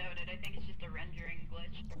much doubt it. I think it's just a rendering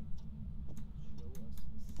glitch. Show us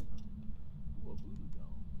the sign. Ooh, a voodoo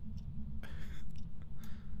doll.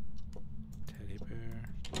 Teddy bear.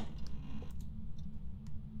 I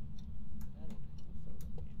don't have a photo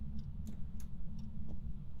camera.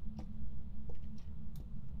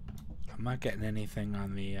 I'm not getting anything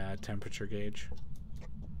on the temperature gauge.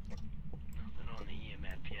 Nothing on the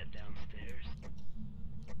EMF yet downstairs.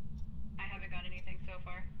 I haven't got anything so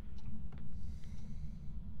far.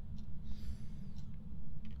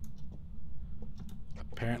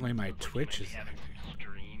 Apparently my Looks like Twitch you is might be having some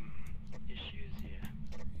stream issues, yeah.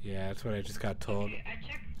 Yeah, that's what I just got told. Okay,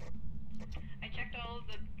 I checked all of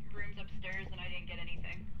the rooms upstairs and I didn't get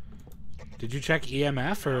anything. Did you check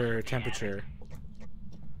EMF or temperature?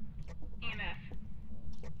 EMF.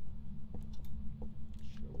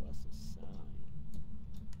 Show us a sign.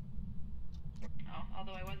 Oh,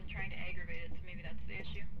 although I wasn't trying to aggravate it, so maybe that's the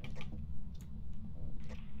issue.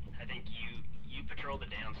 I think you patrol the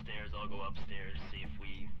downstairs, I'll go upstairs, see if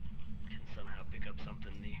we can somehow pick up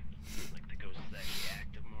something like the ghost is actually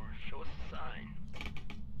active more. Show us a sign.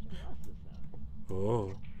 Show us a sign.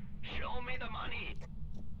 Oh. Show me the money!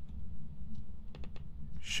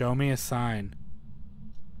 Show me a sign.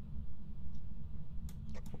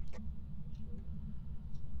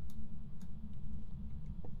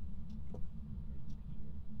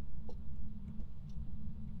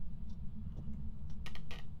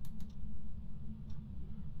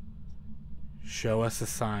 Show us a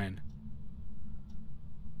sign.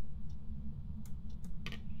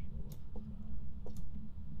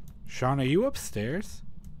 Sean, are you upstairs?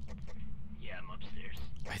 Yeah, I'm upstairs.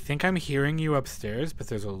 I think I'm hearing you upstairs, but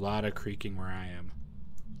there's a lot of creaking where I am.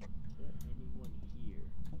 Is there anyone here?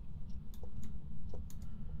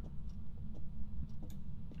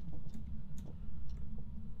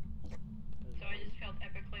 So I just failed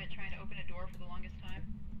epically at trying to open a door for the longest time.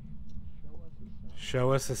 Show us a sign.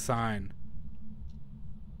 Show us a sign.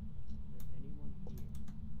 Is there anyone here?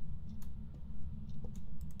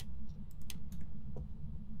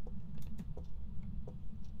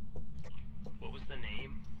 What was the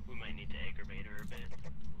name? We might need to aggravate her a bit.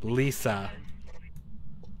 Lisa.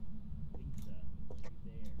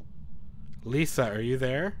 Lisa, are you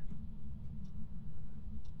there? Lisa, are you there?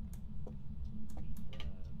 Lisa,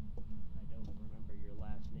 I don't remember your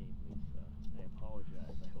last name, Lisa. I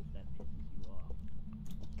apologize. I hope that pisses you off.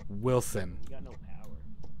 Wilson. We got no power.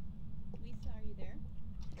 Lisa, are you there?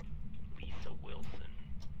 Lisa Wilson.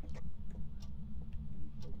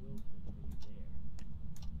 Lisa Wilson, are you there?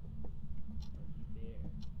 Are you there?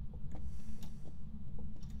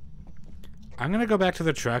 I'm gonna go back to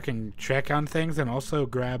the truck and check on things and also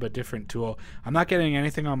grab a different tool. I'm not getting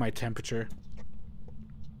anything on my temperature.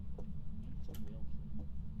 Lisa Wilson,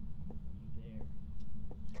 are you there?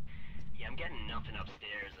 Yeah, I'm getting nothing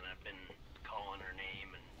upstairs, and I've been calling her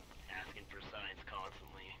name and asking for signs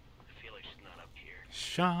constantly. I feel like she's not up here.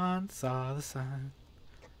 Sean saw the sign,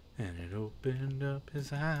 and it opened up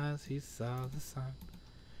his eyes. He saw the sign.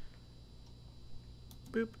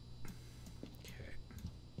 Boop. Okay.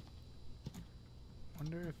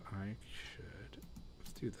 Wonder if I should.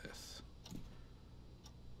 Let's do this.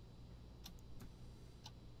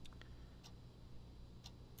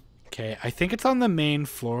 Okay, I think it's on the main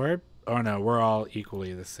floor. Oh no, we're all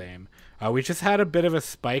equally the same. We just had a bit of a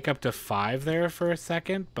spike up to 5 there for a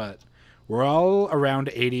second, but we're all around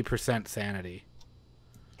 80% sanity.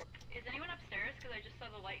 Is anyone upstairs? Because I just saw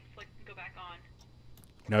the light flick and go back on.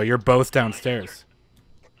 No, you're both downstairs.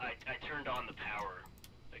 I turned on the power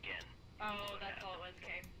again. Oh, that's all it was,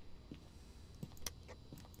 okay.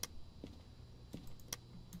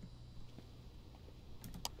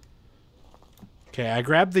 Okay, I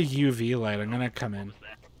grabbed the UV light. I'm gonna come in. What was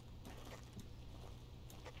that?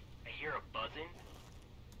 I hear a buzzing.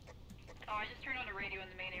 Oh, I just turned on the radio in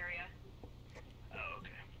the main area. Oh,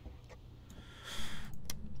 okay.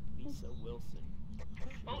 Lisa Wilson.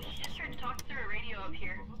 Oh, she just tried to talk through a radio up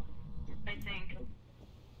here. I think.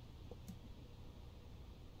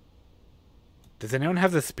 Does anyone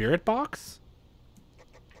have the spirit box?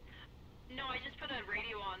 No, I just put a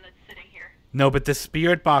radio on that's sitting here. No, but the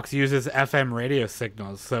spirit box uses FM radio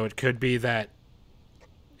signals, so it could be that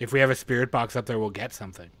if we have a spirit box up there, we'll get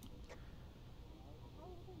something.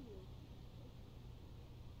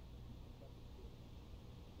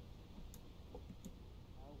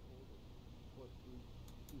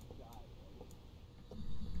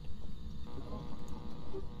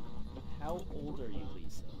 How old are you,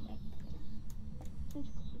 Lisa?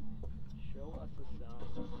 Show us a sign.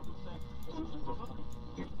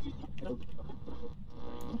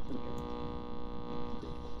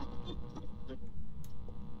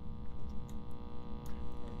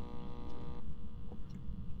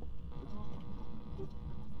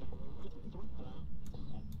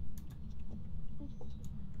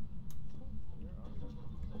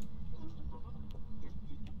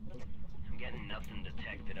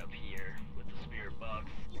 it up here with the spirit box.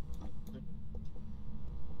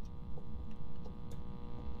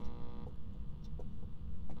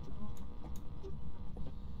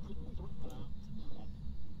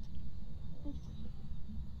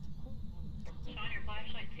 Sean, your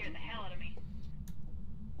flashlight scared the hell out of me.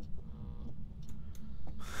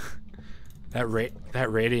 That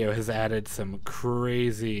radio has added some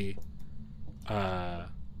crazy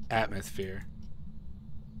atmosphere.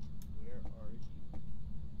 Where are you?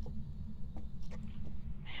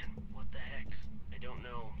 Man, what the heck? I don't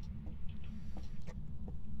know.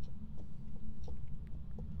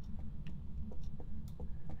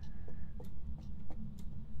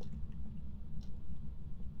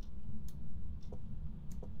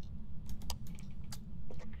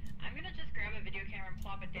 I'm gonna just grab a video camera and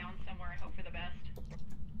plop it down somewhere and hope for the best.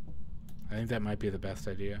 I think that might be the best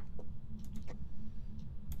idea.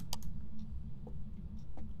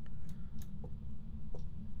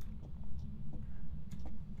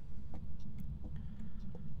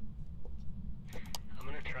 I'm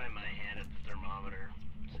gonna try my hand at the thermometer,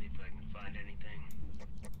 see if I can find anything.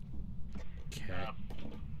 Okay.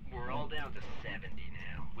 We're all down to 70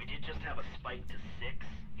 now. We did just have a spike to 6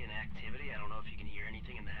 in activity. I don't know if you can hear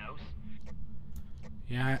anything in the house.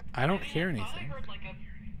 Yeah, I don't hear I thought I anything. heard like a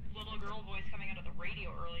little girl voice coming out of the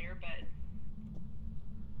radio earlier, but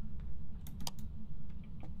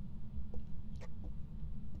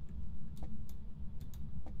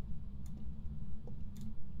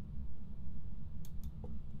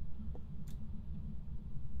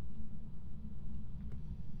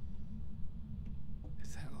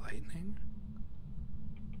Is that lightning?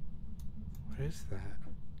 What is that?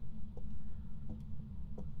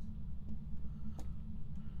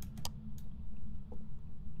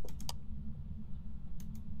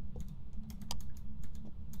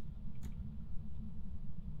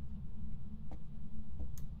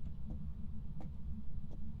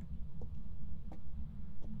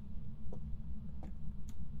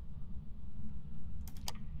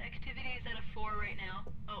 activity is at a 4 right now.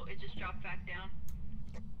 Oh, it just dropped back down.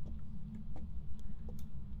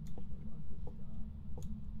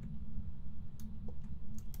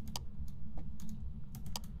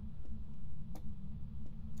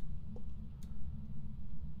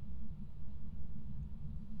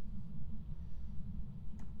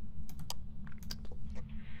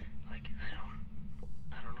 Like,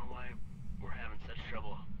 I don't know why we're having such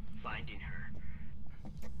trouble finding her.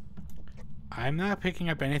 I'm not picking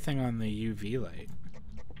up anything on the UV light.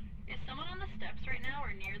 Is someone on the steps right now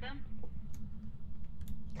or near them?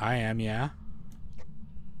 I am, yeah.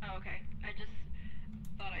 Oh, okay. I just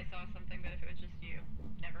thought I saw something, but if it was just you,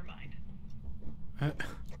 never mind.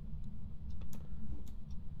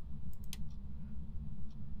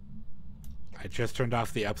 I just turned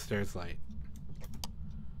off the upstairs light.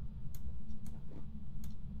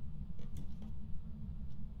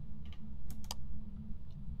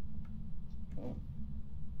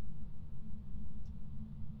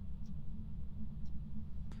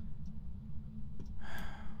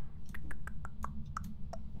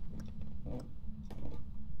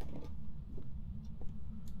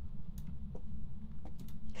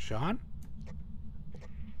 Sean?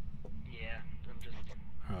 Yeah, I'm just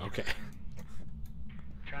Oh, okay.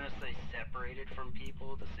 trying to stay separated from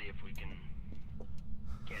people to see if we can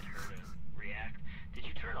get her to react. Did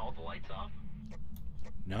you turn all the lights off?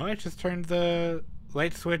 No, I just turned the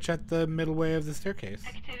light switch at the middle way of the staircase.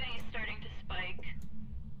 Activity is starting to spike.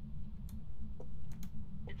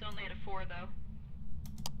 It's only at a 4 though.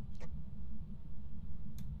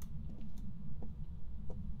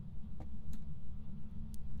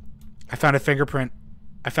 I found a fingerprint.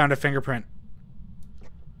 I found a fingerprint.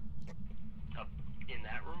 Up in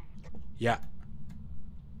that room? Yeah.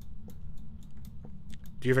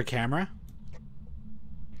 Do you have a camera?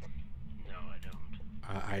 No, I don't.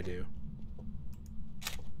 I do.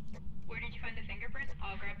 Where did you find the fingerprint?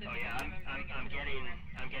 I'll grab the Oh video yeah, camera and bring it to the room.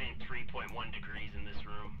 I'm getting 3.1 degrees in this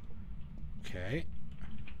room. Okay.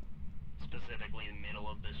 Specifically in the middle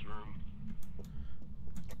of this room.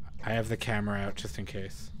 I have the camera out just in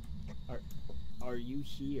case. Are you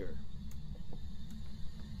here?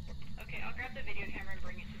 Okay, I'll grab the video camera and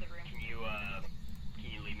bring it to the room. Can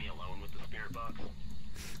you leave me alone with the spirit box?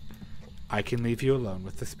 I can leave you alone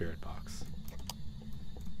with the spirit box.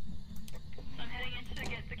 So I'm heading in to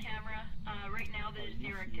get the camera. Right now there's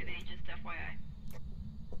 0 activity, just FYI.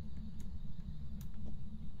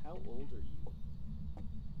 How old are you?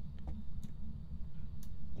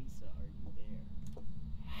 Lisa, are you there?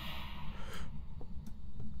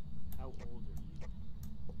 How old are you?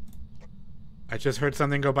 I just heard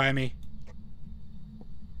something go by me.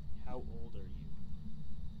 How old are you?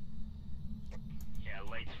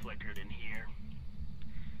 monitored in here.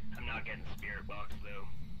 I'm not getting spirit box though.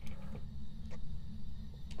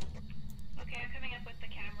 Okay, I'm coming up with the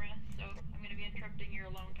camera, so I'm gonna be interrupting your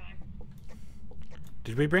alone time.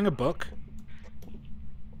 Did we bring a book?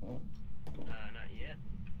 Not yet.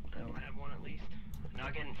 I don't have one at least.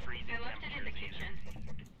 Not getting freezing I left it in the temperatures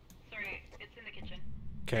either. kitchen. Sorry, it's in the kitchen.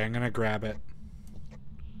 Okay, I'm gonna grab it.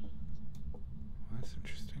 Well, that's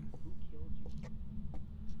interesting. Who killed you?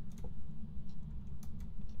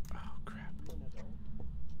 Oh crap. You an adult?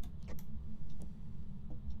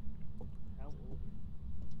 How old are you?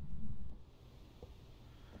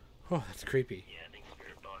 Oh, that's creepy. Yeah, I think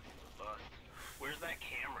spirit box is a bust. Where's that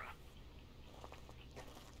camera?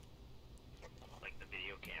 Like the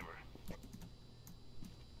video camera.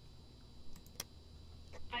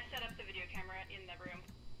 I set up the video camera in the room.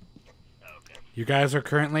 Oh, okay. You guys are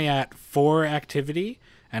currently at 4 activity,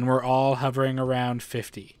 and we're all hovering around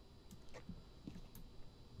 50.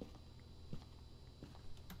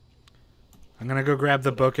 I'm gonna go grab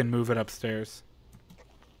the book and move it upstairs.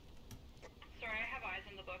 Sorry, I have eyes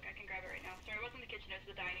on the book. I can grab it right now. Sorry, it wasn't the kitchen, it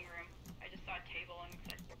was the dining room. I just saw a table and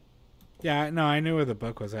said, Yeah, no, I knew where the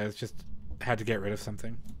book was. I was just had to get rid of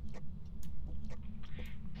something.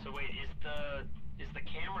 So wait, is the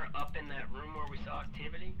camera up in that room where we saw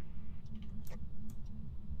activity?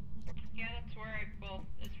 yeah, that's where well,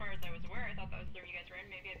 as far as I was aware, I thought that was the room you guys were in.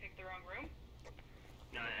 Maybe I picked the wrong room.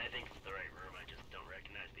 No, I think it's the right room. I just don't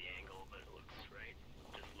recognize the angle, but it looks right.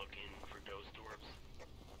 Just looking for ghost orbs.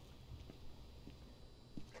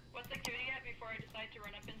 What's activity at before I decide to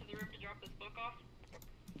run up into the room to drop this book off?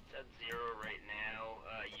 It's at 0 right now.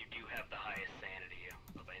 You do have the highest sanity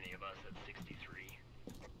of any of us at 63.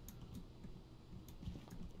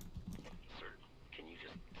 Sir, can you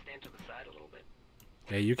just stand to the side a little bit?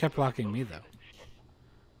 Yeah, you kept blocking me though.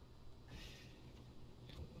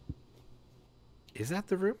 Is that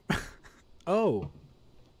the room? Oh.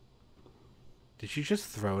 Did she just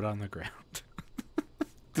throw it on the ground?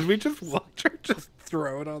 Did we just watch her just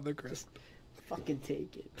throw it on the ground? Fucking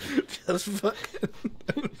take it. Just fucking.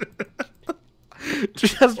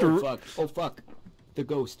 Just. Oh fuck. Oh fuck. The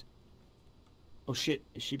ghost. Oh shit.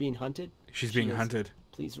 Is she being hunted? She's She being is. hunted.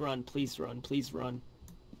 Please run. Please run. Please run.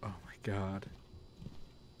 Oh my god.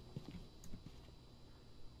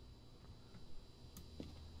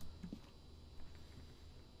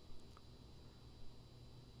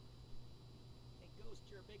 Hey ghost,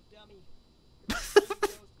 you're a big dummy. Ghost,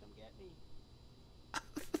 come get me.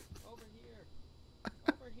 Over here.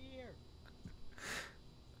 Over here.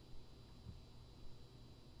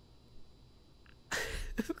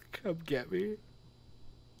 Come get me.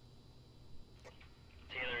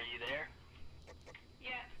 Taylor, are you there?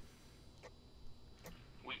 Yeah.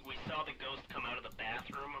 We saw the ghost come out of the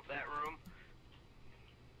bathroom of that room.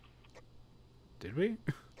 Did we?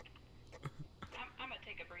 I'm gonna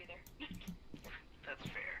take a breather. That's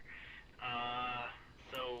fair.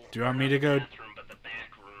 So Do you want me not to the go- bathroom, but the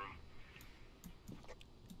back room.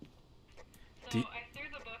 So Do- I threw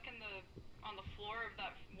the book on the floor of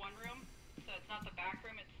that one room. So it's not the back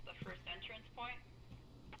room, it's the first entrance point.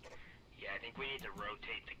 Yeah, I think we need to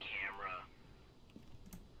rotate the camera.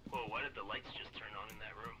 Whoa, why did the lights just turn on in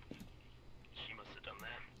that room? She must have done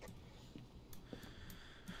that.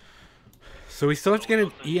 So we still have to get an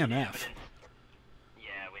Also need EMF. evidence.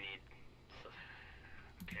 Yeah, we need.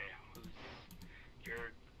 Okay,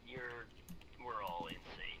 we're all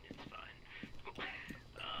insane. It's fine.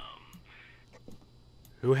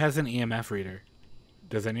 Who has an EMF reader?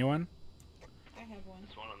 Does anyone? I have one.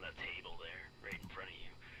 There's one on that table there, right in front of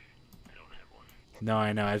you. I don't have one. No,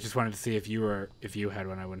 I know. I just wanted to see if you had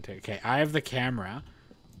one. I wouldn't take. Okay, I have the camera.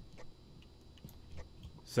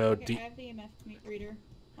 So Okay, I have the EMF reader.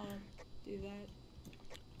 I'll do that.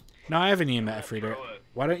 no, I have an EMF reader. Throw it.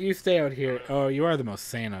 Why don't you stay out here? Oh, you are the most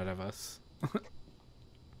sane out of us. Yeah,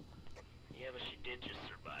 but she did just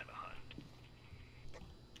survive a hunt.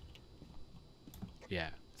 Yeah.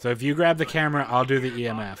 So if you grab the camera, I'll do the E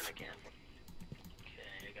Spirit EMF. box again.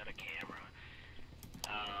 Okay, I got a camera.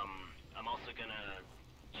 I'm also gonna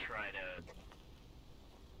try to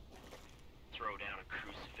throw down a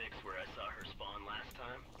crucifix where I saw her spawn last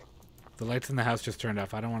time. The lights in the house just turned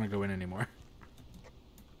off. I don't want to go in anymore.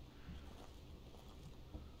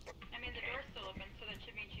 I mean, the door's still open, so that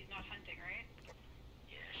should mean she's not hunting, right?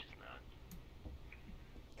 Yeah, she's not.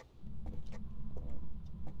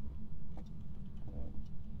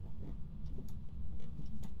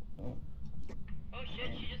 Oh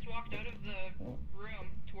shit, she just walked out of the room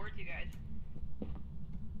towards you guys.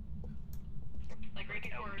 Like right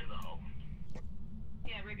Out before, into the hall.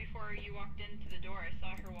 yeah, right before you walked into the door, I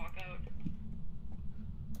saw her walk out.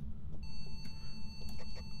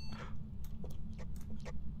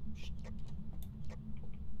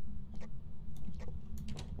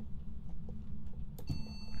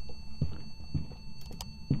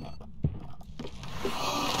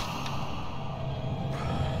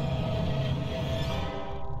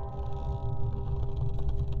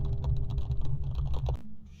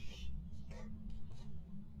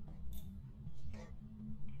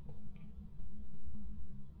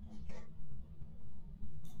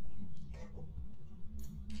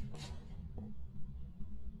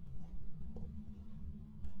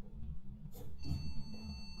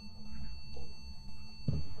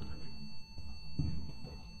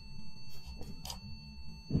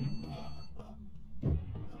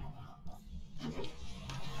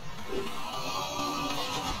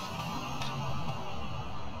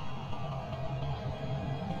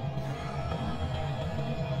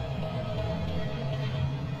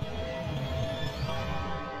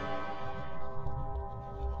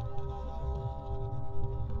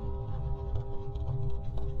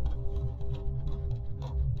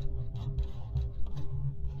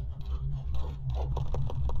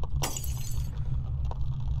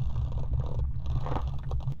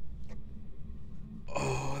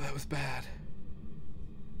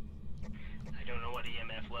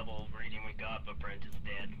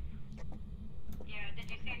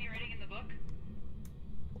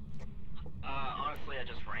 I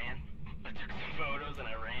just ran. I took some photos and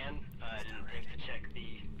I ran. I didn't think to check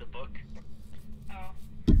the book. Oh,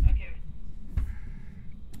 okay.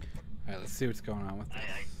 Alright, let's see what's going on with this.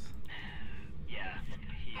 Yeah.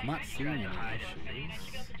 I'm not seeing any I should issues.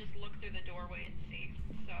 be able to just look through the doorway and see.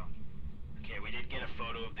 So. Okay, we did get a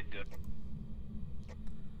photo of the good.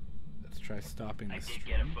 Let's try stopping I this did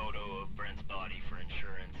get a photo of Brent's body for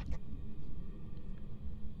insurance.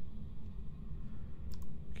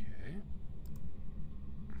 Okay.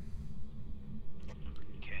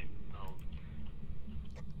 Okay,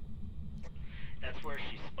 that's where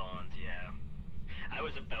she spawns, yeah. I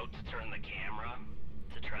was about to turn the camera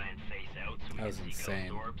to try and face out so we That was could see insane.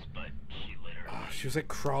 ghost orbs, but she literally... Oh, she was like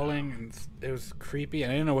crawling and it was creepy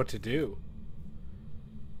and I didn't know what to do.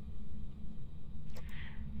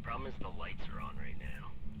 Problem is the lights are on right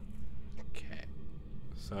now. Okay.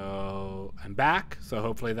 So I'm back, so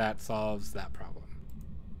hopefully that solves that problem.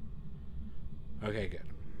 Okay, good.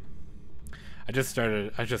 I just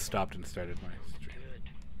stopped and started my stream.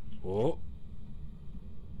 Good. Oh.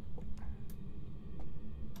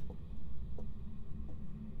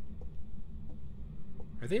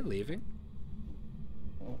 Are they leaving?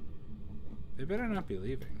 They better not be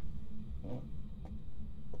leaving. Oh!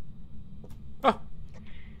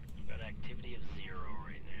 We've got activity of 0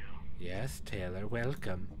 right now. Yes, Taylor,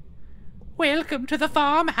 welcome. Welcome to the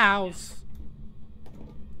farmhouse!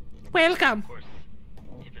 Welcome! Of course,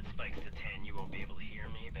 if it spikes to 10, you won't be able to hear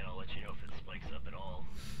me, but I'll let you know if it spikes up at all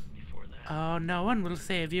before that. Oh, no one will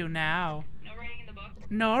save you now. No writing in the book?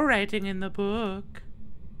 No writing in the book.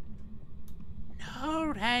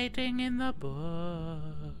 No writing in the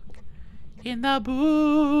book. In the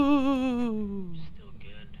book. Still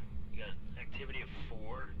good. We got activity of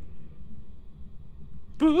 4.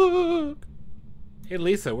 Book. Hey,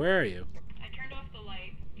 Lisa, where are you? I turned off the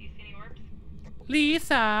light. Do you see any orbs?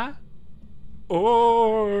 Lisa.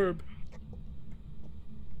 Orb.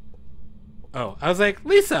 Oh, I was like,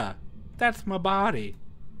 Lisa, that's my body.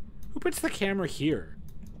 Who puts the camera here?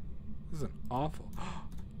 This is an awful.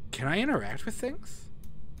 Can I interact with things?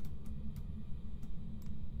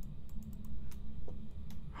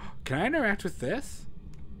 Can I interact with this?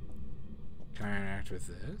 Can I interact with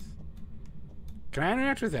this? Can I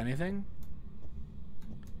interact with anything?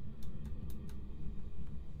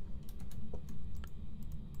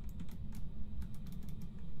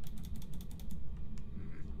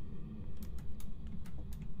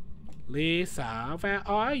 Lisa, where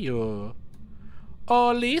are you?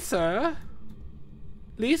 Oh, Lisa.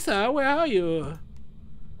 Lisa, where are you?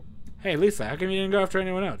 Hey, Lisa, how come you didn't go after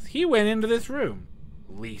anyone else? He went into this room.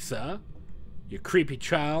 Lisa, you creepy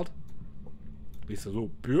child. Lisa's a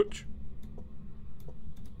little bitch.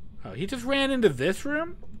 Oh, he just ran into this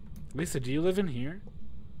room? Lisa, do you live in here?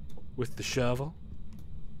 With the shovel?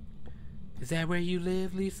 Is that where you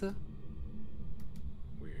live, Lisa?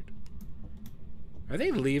 Weird. Are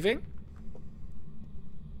they leaving?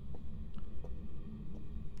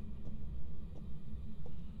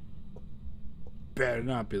 Better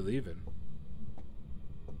not be leaving.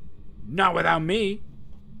 Not without me.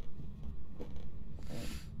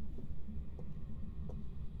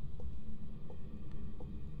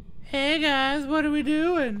 Hey guys, what are we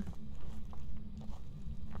doing?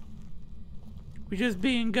 We just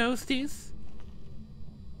being ghosties?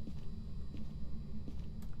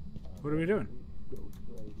 What are we doing?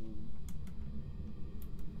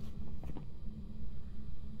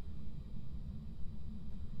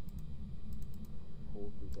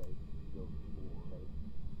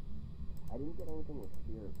 I didn't get anything with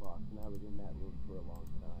Spirit Box, and I was in that room for a long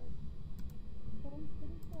time. But I'm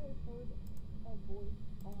pretty sure I heard a voice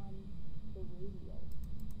on the radio.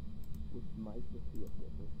 Which might just be a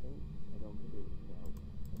different thing. I don't think it would sound like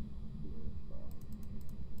Spirit Box.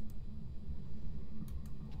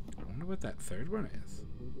 I wonder what that third one is.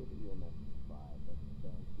 We did EMS 5, that's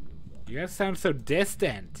fancy. You guys sound so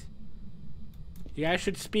distant. You guys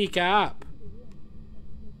should speak up.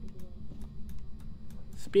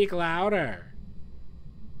 Speak louder.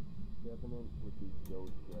 Revenant would be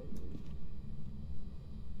Ghost Riders.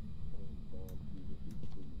 And Banshee would be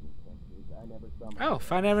Freezing Temperatures. I never saw my Oh,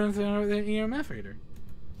 find evidence in the EMF reader.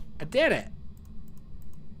 I did it.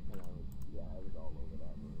 And I was all over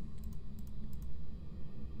that room.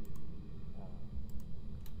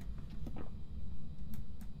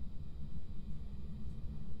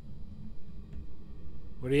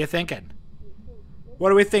 What are you thinking?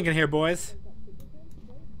 What are we thinking here, boys?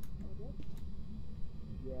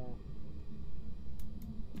 Yeah.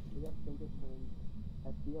 We have fingerprints.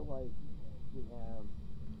 I feel like we have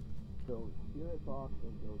so Spirit Box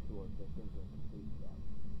and Ghost Orbs I think are complete done.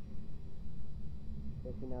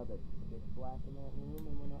 Especially now that it's pitch black in that room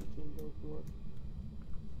and we're not seeing ghost orbs.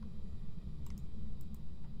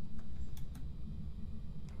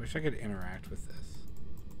 Wish I could interact with this.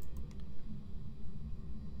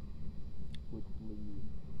 Which leaves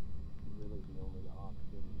really the only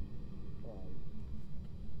option as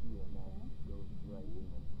EMF goes right in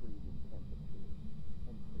and freezing temperature.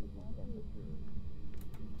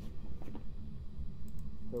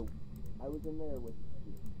 So I was in there with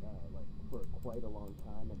like for quite a long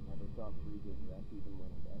time and never saw freezing wreck even when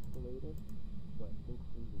it escalated. So I think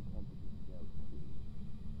freezing temperature is out too.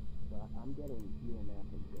 So I'm getting EMF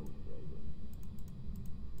and ghost rating.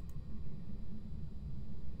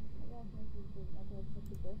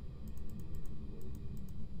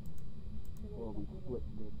 Or we split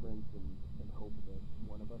difference and hope that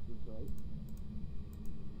one of us is right.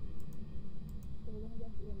 So we're gonna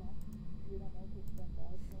guess EMF. We don't know if it's been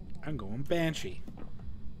bad. I'm going Banshee.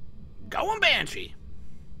 Going Banshee!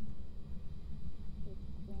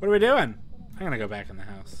 What are we doing? I'm gonna go back in the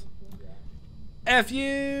house. F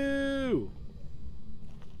you!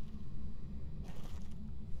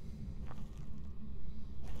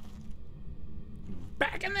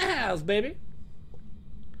 Back in the house, baby!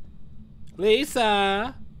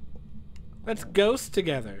 Lisa! Let's ghost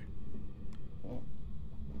together.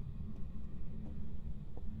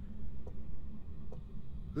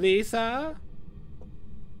 Lisa?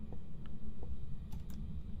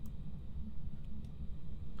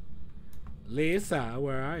 Lisa,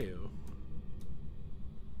 where are you?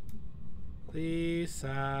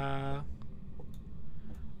 Lisa.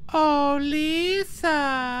 Oh,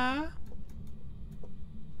 Lisa.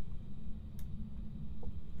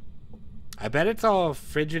 I bet it's all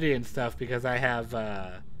fidgety and stuff because I have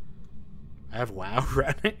WoW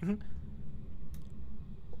running.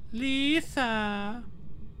 Lisa.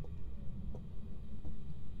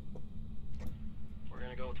 We're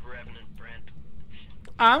gonna go with Revenant Brent.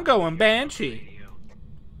 I'm going Banshee.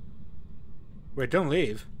 Wait, don't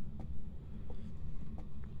leave.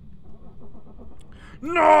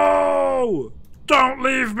 No! Don't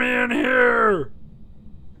leave me in here!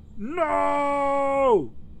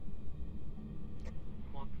 No!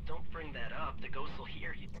 Well, don't bring that up. The ghost will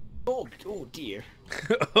hear you. Oh dear.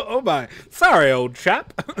 Oh my. Sorry, old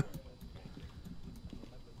chap.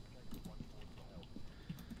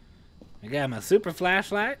 I got my super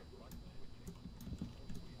flashlight.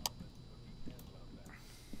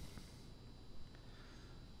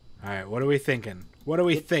 Alright, what are we thinking? What are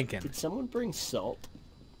we thinking? Did someone bring salt?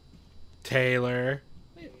 Taylor.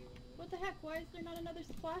 Wait, what the heck? Why is there not another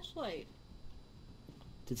flashlight?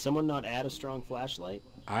 Did someone not add a strong flashlight?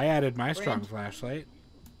 I added my strong Brent. flashlight.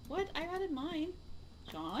 What? I added mine.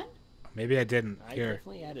 John? Maybe I didn't. I Here.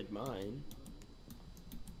 definitely added mine.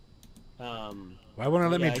 Why won't it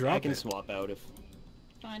let me drop I can it? swap out if...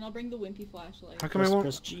 Fine, I'll bring the wimpy flashlight. How come I won't?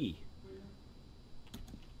 Press G.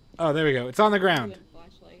 Oh, there we go. It's on the ground.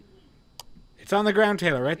 Flashlight. It's on the ground,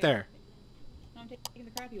 Taylor, right there. No, I'm taking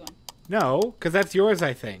the crappy one. No, because that's yours,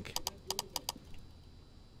 I think.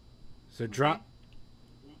 So drop...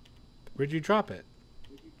 Where'd you drop it?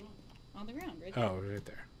 On the ground, right? Oh, right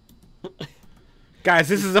there. Guys,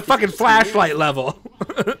 this is a fucking flashlight level.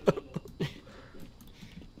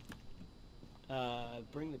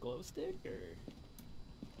 Bring the glow stick, or...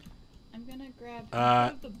 I'm gonna grab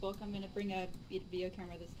instead of the book. I'm gonna bring a video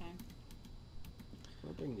camera this time.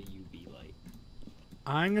 I'll bring the UV light.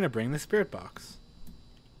 I'm gonna bring the spirit box.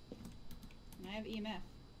 And I have EMF.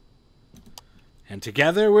 And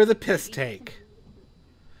together we're the piss take.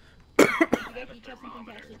 You guys each have something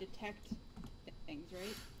to actually detect things,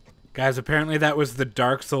 right? Guys, apparently that was the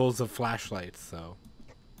Dark Souls of flashlights, so...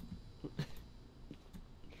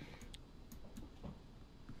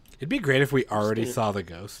 It'd be great if we already saw the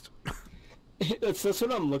ghost. that's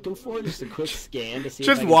what I'm looking for, just a quick scan to see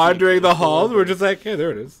Just if I can wandering see the it. halls, we're just like, hey,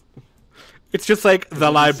 there it is. It's just like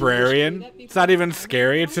the librarian. It's not even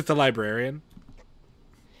scary, it's just a librarian.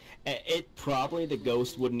 It probably, the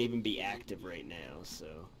ghost wouldn't even be active right now, so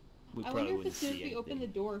we I probably wonder if wouldn't as soon see as we open the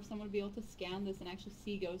anything. door, if someone would be able to scan this and actually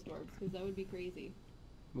see ghost orbs, because that would be crazy.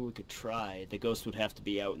 Well, we could try. The ghost would have to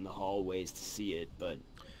be out in the hallways to see it, but...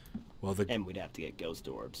 Well, And we'd have to get ghost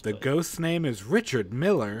orbs. the but ghost's name is Richard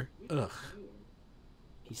Miller. Ugh.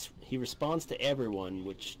 he responds to everyone,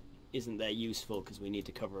 which isn't that useful because we need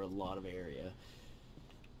to cover a lot of area.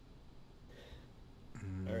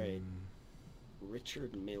 Alright.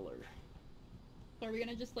 Richard Miller. So are we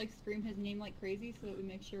gonna just like scream his name like crazy so that we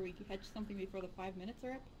make sure we catch something before the 5 minutes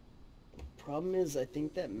are up? Problem is, I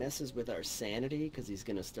think that messes with our sanity because he's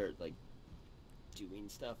gonna start, like, doing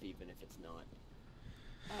stuff even if it's not.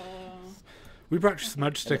 We brought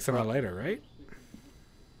smudge sticks on a lighter, right?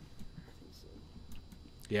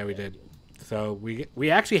 Yeah, we did. So we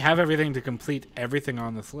actually have everything to complete everything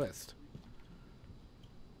on this list.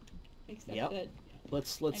 Except Yep. that,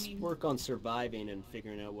 Let's mean- work on surviving and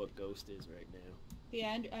figuring out what ghost is right now.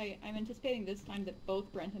 yeah, and I'm anticipating this time that both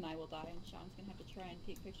Brent and I will die, and Sean's gonna have to try and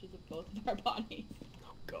take pictures of both of our bodies.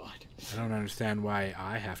 Oh God. I don't understand why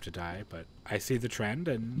I have to die, but I see the trend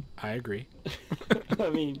and I agree. I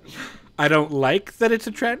mean, I don't like that it's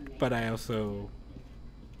a trend, but I also...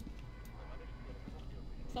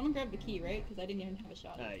 Someone grabbed the key, right? Because I didn't even have a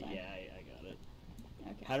shot this time. yeah, I got it.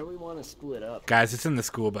 Okay. How do we want to split up? Guys, it's in the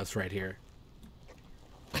school bus right here.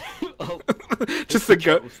 Oh, Just the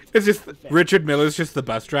ghost. It's just Richard Miller's just the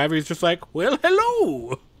bus driver. He's just like, well,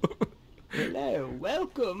 hello. hello,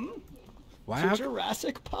 welcome Why? to How,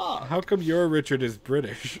 Jurassic Park. how come your Richard is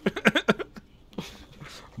British?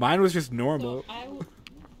 Mine was just normal. So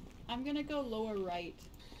I'm gonna go lower right.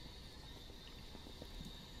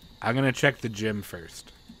 I'm gonna check the gym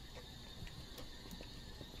first.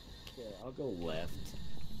 Okay, I'll go left.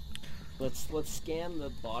 Let's scan the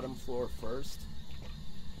bottom floor first.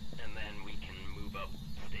 And then we can move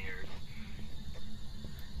upstairs.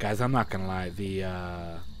 Guys, I'm not gonna lie.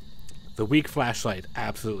 The weak flashlight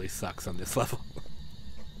absolutely sucks on this level.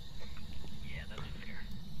 Yeah, that's fair.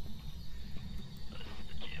 So this is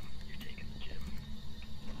the gym. You're taking the gym.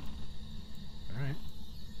 All right,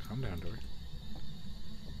 calm down, Dory.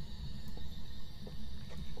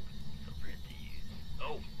 So pretty to use.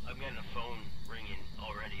 Oh, I'm getting a phone ringing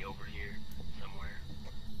already over here somewhere.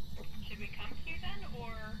 Should we come to you then,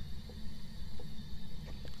 or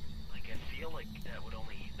Like, I feel like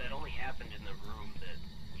that only happened in the room that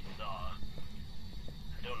we saw.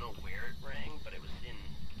 I don't know where it rang, but it was in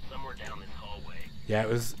somewhere down this hallway. Yeah, it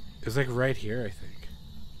was like right here, I think.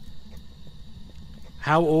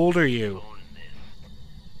 How old are you? Phone in this.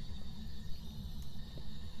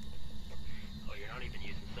 Oh, you're not even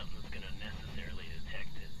using something that's gonna necessarily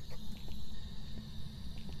detect it.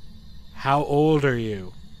 How old are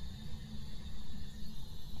you?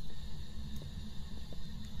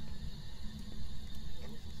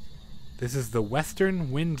 This is the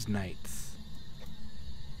Western Wind Knights.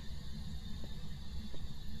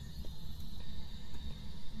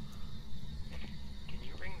 Can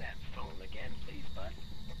you ring that phone again, please, bud?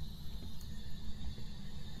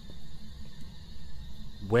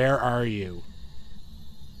 Where are you?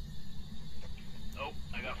 Oh,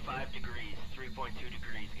 I got 5 degrees, 3.2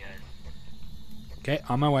 degrees, guys. Okay,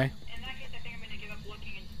 on my way. in that case, I think I'm gonna give up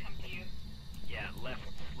looking and just come to you. Yeah, left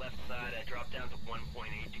side, I dropped down to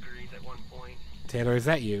 1.8 degrees at one point. Taylor, is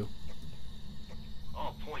that you?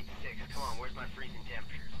 Oh, 0.6. Come on, where's my freezing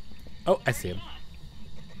temperatures? Oh, I see him.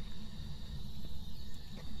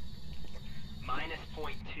 Minus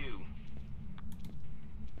 0.2.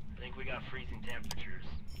 I think we got freezing temperatures.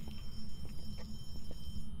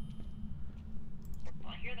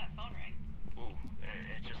 Well, I hear that phone ring. Ooh,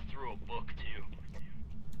 it just threw a book too.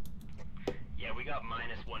 Yeah, we got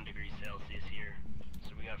minus 1 degree Celsius here,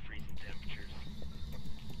 so we got freezing temperatures.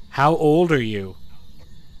 How old are you?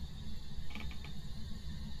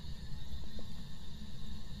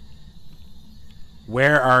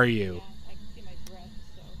 Where are Yeah, you? I can see my breath,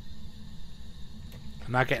 so.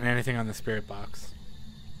 I'm not getting anything on the spirit box.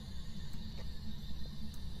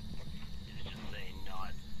 Did it just say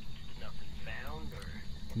nothing found, or?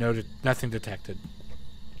 No, nothing detected.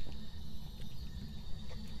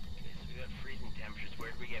 Okay, so we got freezing temperatures.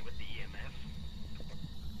 Where did we get with the EMF?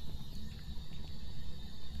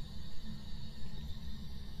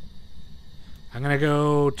 I'm gonna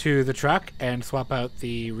go to the truck and swap out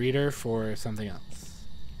the reader for something else.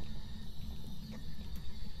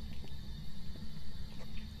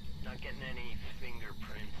 Not getting any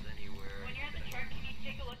fingerprints anywhere. When you're at the truck, can you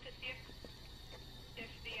take a look to see if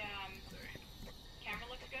the Sorry. camera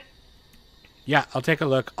looks good? Yeah, I'll take a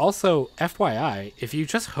look. Also, FYI, if you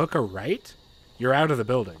just hook a right, you're out of the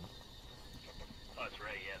building. Oh, that's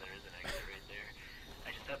right. Yeah, there is an exit right there.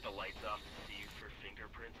 I just have the lights off to see for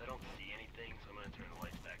fingerprints. I don't see anything, so I'm gonna turn the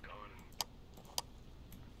lights back on.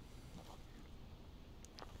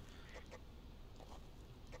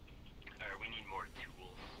 Alright, we need more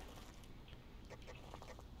tools.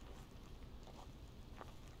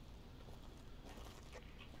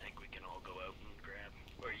 I think we can all go out and grab.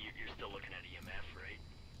 Or you're still looking at EMF, right?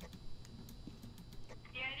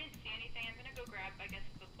 Yeah, I didn't see anything. I'm gonna go grab, I guess,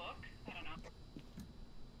 the book. I don't know.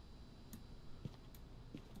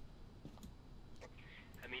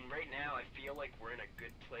 I mean, right now I feel like we're in a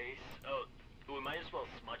good place. Oh, we might as well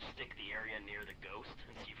smudge stick the area near the ghost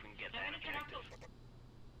and see if we can get I'm that gonna turn off objective.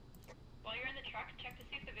 While you're in the truck, check to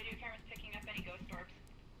see if the video camera's picking up any ghost orbs.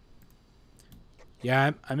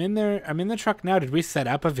 Yeah, I'm in there. I'm in the truck now. Did we set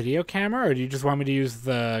up a video camera, or do you just want me to use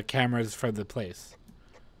the cameras for the place?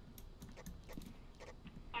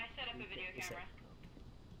 I set up a video camera.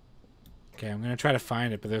 Okay, I'm gonna try to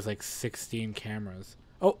find it, but there's like 16 cameras.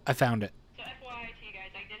 Oh, I found it. So FYI to you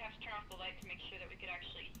guys, I did have to turn off the light to make sure that we could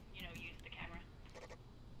actually, you know, use the camera.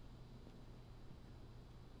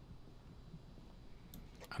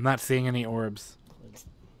 I'm not seeing any orbs.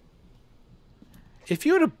 If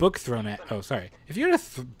you had a book thrown at... Oh, sorry. If you had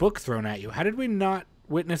a book thrown at you, how did we not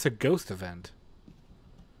witness a ghost event?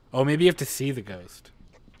 Oh, maybe you have to see the ghost.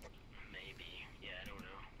 Maybe. Yeah, I don't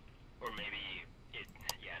know. Or maybe it...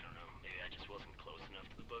 Yeah, I don't know. Maybe I just wasn't close enough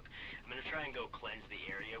to the book. I'm gonna try and go cleanse the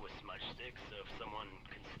area with smudge sticks, so if someone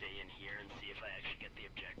can stay in here and see if I actually get the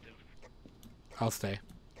objective. I'll stay.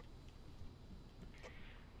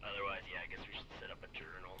 Otherwise, yeah, I guess we should set up a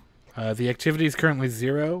journal. The activity is currently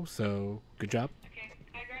 0, so good job. Okay,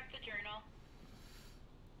 I grabbed the journal.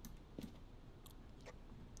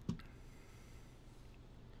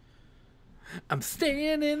 I'm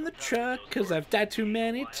staying in the truck because I've died too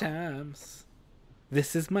many times.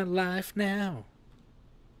 This is my life now.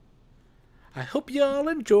 I hope y'all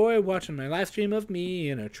enjoy watching my live stream of me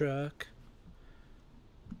in a truck.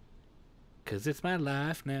 Because it's my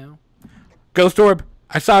life now. Ghost orb!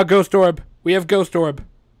 I saw a ghost orb! We have ghost orb!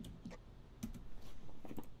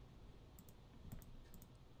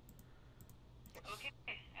 Okay,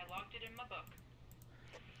 I logged it in my book.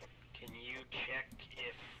 Can you check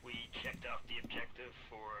if we checked off the objective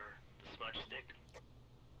for the smudge stick?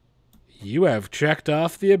 You have checked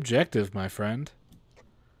off the objective, my friend.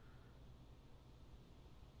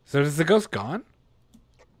 So is the ghost gone?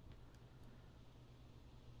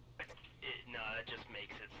 No, that just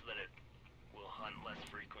makes it so that it will hunt less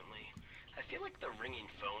frequently. I feel like the ringing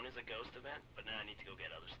phone is a ghost event, but now I need to go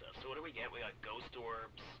get other stuff. So what do we get? We got ghost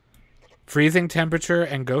orbs. Freezing temperature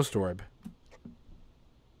and ghost orb.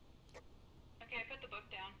 Okay, I put the book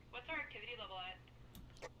down. What's our activity level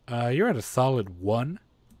at? You're at a solid 1.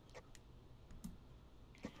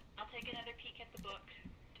 I'll take another peek at the book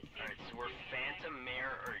to see. Alright, so we're Phantom,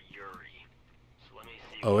 Mare, or Yuri. So let me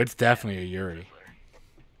see. Oh, it's definitely a Yuri.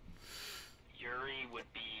 Yuri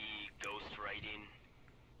would be ghost writing.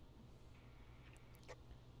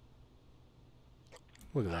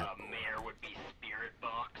 Look at that. Mare would be spirit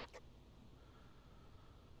box.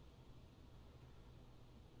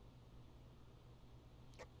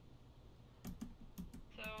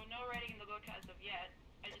 So, no writing in the book as of yet.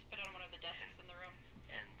 I just put it on one of the desks in the room.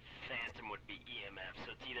 And Phantom would be EMF.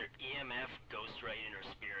 So it's either EMF, ghost writing, or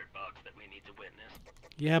spirit box that we need to witness.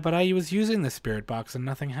 Yeah, but I was using the spirit box and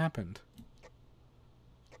nothing happened.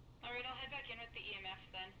 Alright, I'll head back in with the EMF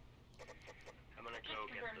then. I'm gonna Just go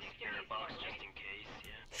get confirm the the spirit activity's box going just right. in case,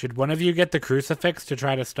 yeah. Should one of you get the crucifix to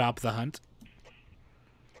try to stop the hunt?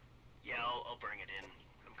 Yeah, I'll bring it in.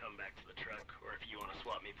 I'm coming back to the truck. Or if you want to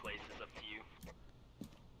swap me places, up to you.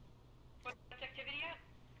 What's activity at?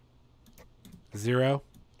 0.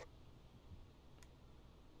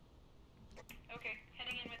 Okay,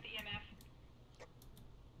 heading in with the EMF.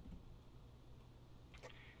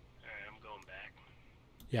 Alright, I'm going back.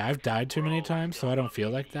 Yeah, I've died too many times, so I don't feel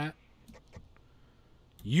like that.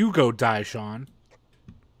 You go die, Sean.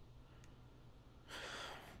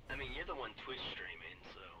 I mean, you're the one Twitch streaming,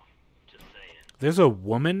 so just saying. There's a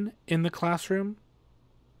woman in the classroom.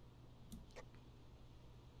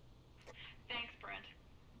 Thanks, Brent.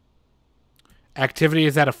 Activity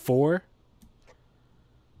is at a 4.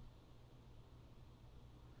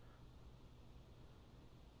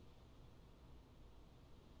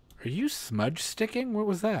 Are you smudge sticking? What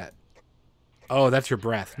was that? Oh, that's your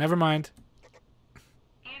breath. Never mind.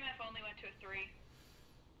 EMF only went to a 3.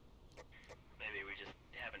 Maybe we just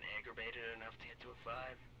haven't aggravated enough to get to a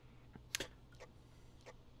 5.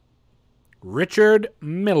 Richard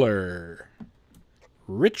Miller.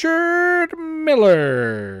 Richard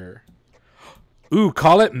Miller. Ooh,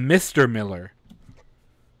 call it Mr. Miller.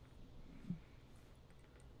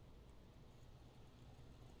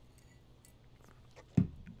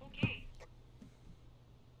 Okay.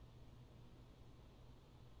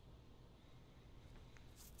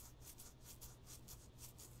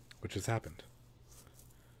 Which has happened.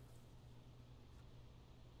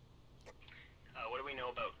 What do we know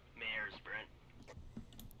about Mayor's, Brent?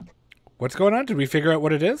 What's going on? Did we figure out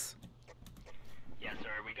what it is? Yeah,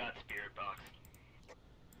 sorry, we got spirit box.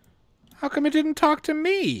 How come it didn't talk to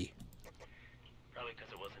me? Probably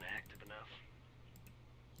because it wasn't active enough.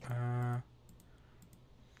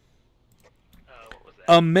 What was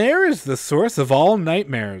that? A mare is the source of all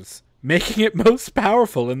nightmares, making it most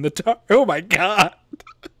powerful in the dark. Oh my god.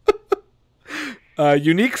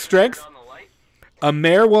 Unique strengths. Turn on the light. A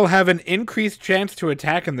mare will have an increased chance to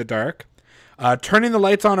attack in the dark. Turning the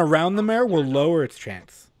lights on around the mare will lower its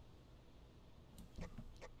chance.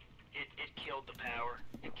 It killed the power.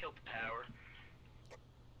 It killed the power.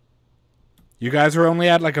 You guys are only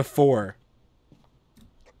at like a 4.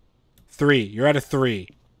 3. You're at a 3.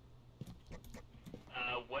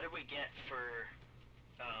 What did we get for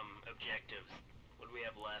objectives? What do we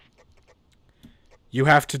have left? You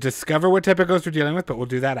have to discover what type of ghost you're dealing with, but we'll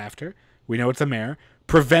do that after. We know it's a mare.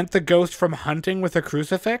 Prevent the ghost from hunting with a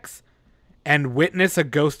crucifix. And witness a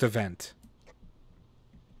ghost event.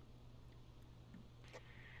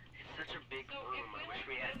 It's such a big So if room. I we, wish like,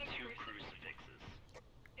 we had do the 2 crucifixes.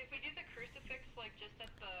 If we do the crucifix, like, just at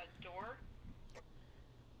the door,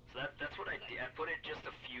 So that's what I did. I put it just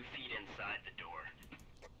a few feet inside the door.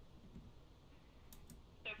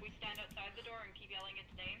 so if we stand outside the door and keep yelling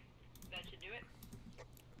its name, that should do it.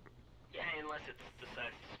 Yeah, unless it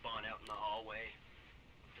decides to spawn out in the hallway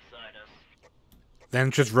beside us.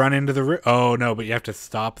 Then just run into the room. Oh, no, but you have to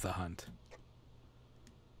stop the hunt.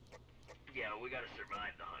 Yeah, we gotta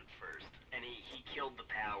survive the hunt first. And he killed the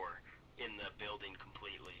power in the building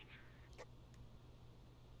completely.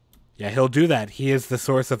 Yeah, he'll do that. He is the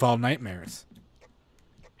source of all nightmares.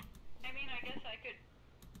 I mean, I guess I could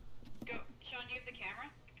go. Sean, do you have the camera?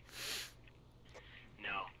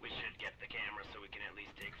 No, we should get the camera so we can at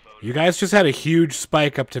least take photos. You guys just had a huge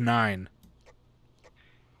spike up to 9.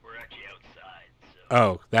 We're actually outside, so...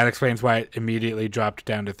 Oh, that explains why it immediately dropped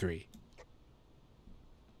down to 3.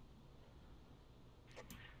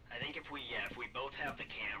 I think if we both have the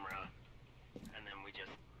camera, and then we just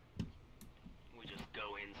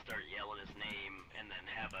go in, start yelling his name, and then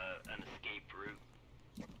have an escape route.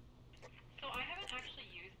 So I haven't actually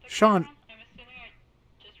used the Sean. camera. I'm assuming I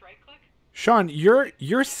just right-click. Sean,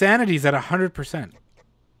 your sanity's at 100%.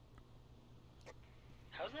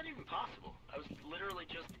 How's that even possible? I was literally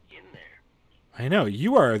just in there. I know,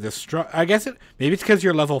 you are the strong... I guess maybe it's because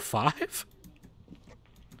you're level 5?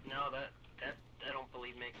 No, that I don't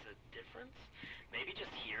believe makes a difference. Maybe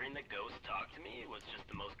just hearing the ghost talk to me was just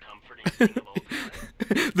the most comforting thing of all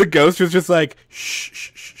time. The ghost was just like, shh,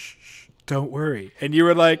 shh, shh, shh, shh, don't worry. And you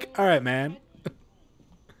were like, all right, man.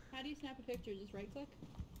 How do you snap a picture? Just right click?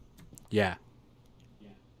 Yeah.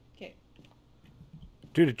 Okay.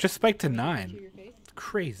 Dude, it just spiked to To 9. your face? It's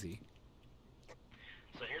crazy.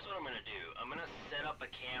 So here's what I'm gonna do. I'm gonna set up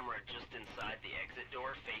a camera just inside the exit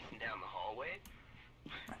door facing down the hallway.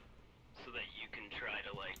 So that you can try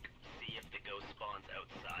to, like, see if the ghost spawns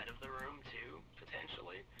outside of the room, too,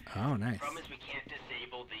 potentially. Oh, nice. The problem is we can't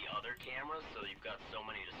disable the other cameras, so you've got so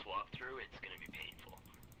many to swap through, it's gonna be painful.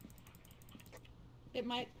 It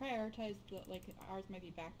might prioritize the, like, ours might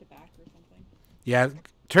be back to back or something. Yeah,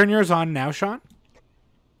 turn yours on now, Sean.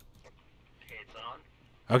 Okay, it's on.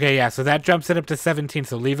 Okay, yeah, so that jumps it up to 17,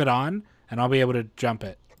 so leave it on, and I'll be able to jump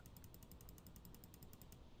it.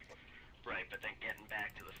 Right, but then getting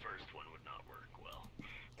back to the first one would not work well.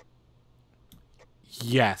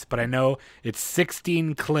 Yes, but I know it's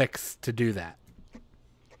 16 clicks to do that.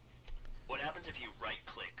 What happens if you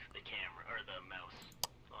right-click the camera, or the mouse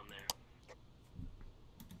on there?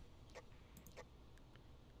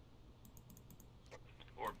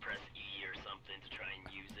 Or press E or something to try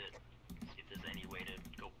and use it. See if there's any way to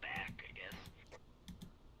go back, I guess.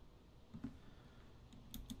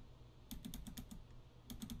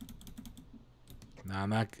 No,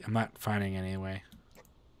 I'm not finding any way.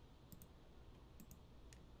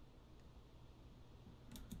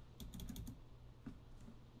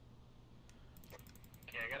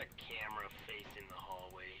 Okay, I got a camera facing the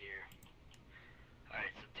hallway here.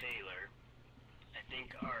 Alright, so Taylor, I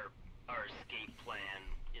think our escape plan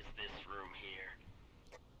is this room here.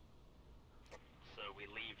 So we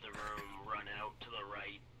leave the room, run out to the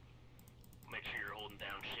right, make sure you're holding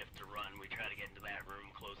down shift to run. We try to get into that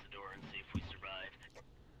room, close the door, and see if we survive.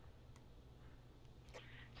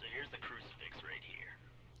 So here's the crucifix right here.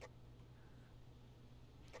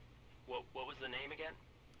 What was the name again?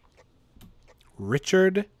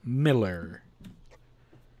 Richard Miller.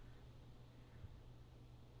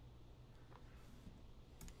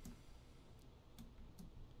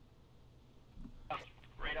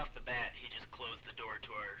 Right off the bat, he just closed the door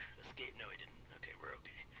to our escape. No, he didn't. Okay, we're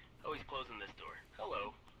okay. Oh, he's closing this door.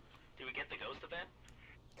 Hello. Did we get the ghost event?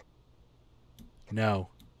 No.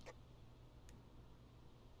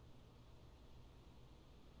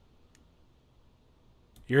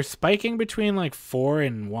 You're spiking between like 4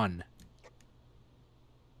 and 1.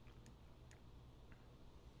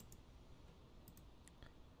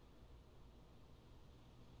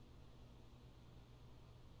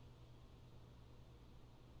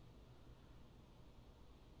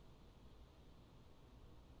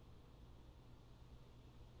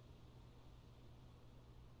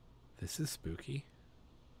 This is spooky.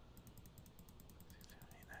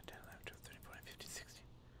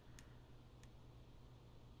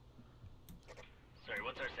 Sorry,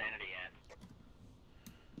 what's our sanity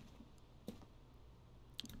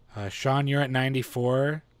at? Sean, you're at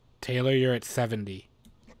 94. Taylor, you're at 70.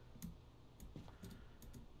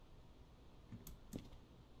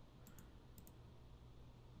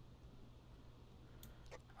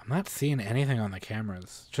 I'm not seeing anything on the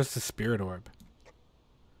cameras. Just a spirit orb.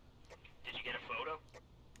 Did you get a photo?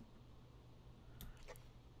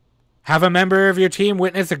 Have a member of your team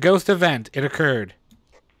witness a ghost event. It occurred.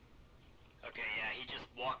 Okay, yeah, he just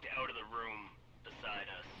walked out of the room beside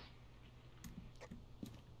us.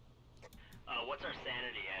 What's our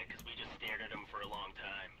sanity at? Because we just stared at him for a long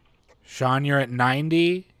time. Sean, you're at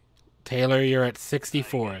 90. Taylor, you're at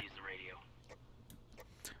 64. Use the radio.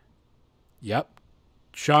 Yep.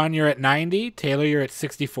 Sean, you're at 90. Taylor, you're at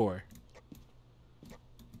 64.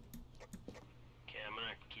 Okay, I'm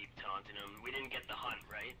gonna keep taunting him. We didn't get the hunt,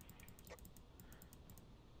 right?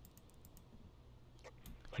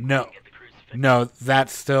 Like, we No. didn't get the crucifix. No, that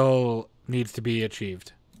still needs to be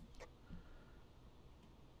achieved.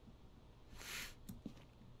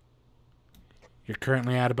 You're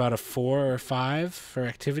currently at about a 4 or 5 for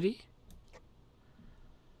activity.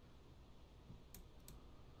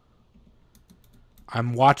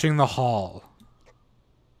 I'm watching the hall.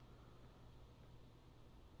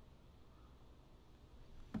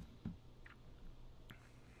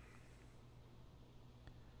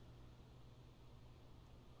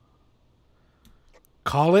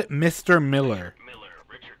 Call it Mr. Miller.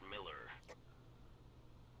 Richard Miller.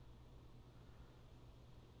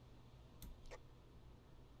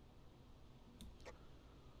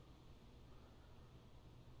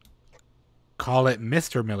 Call it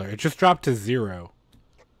Mr. Miller. It just dropped to 0.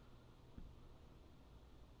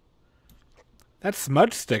 That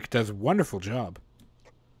smudge stick does a wonderful job.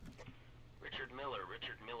 Richard Miller.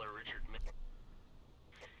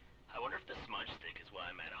 I wonder if the smudge stick is why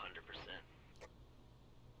I'm at 100%.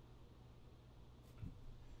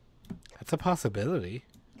 That's a possibility.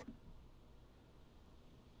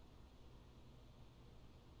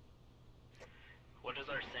 What is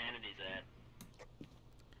our sanities at?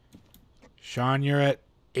 Sean, you're at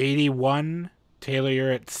 81. Taylor,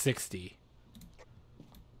 you're at 60.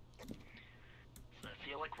 So I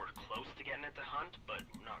feel like we're close to getting it to hunt, but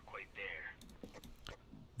not quite there.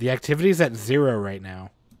 The activity's at 0 right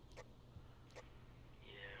now.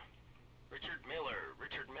 Yeah. Richard Miller.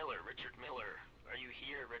 Are you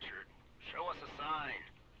here, Richard? Show us a sign.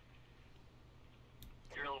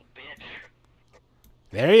 You're a little bitch.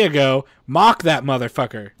 There you go. Mock that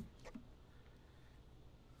motherfucker.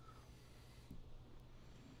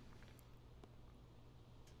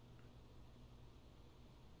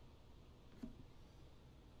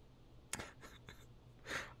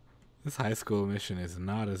 This high school mission is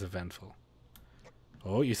not as eventful.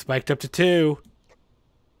 Oh, you spiked up to 2.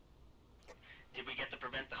 Did we get to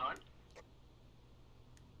prevent the hunt?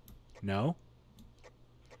 No?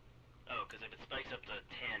 Oh, because if it spikes up to 10,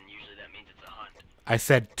 usually that means it's a hunt. I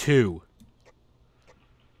said 2.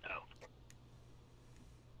 Oh.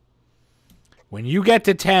 When you get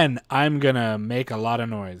to 10, I'm gonna make a lot of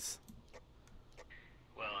noise.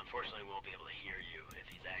 Well, unfortunately, we won't be able to hear you if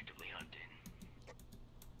he's actively hunting.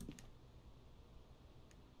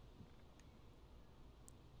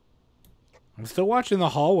 I'm still watching the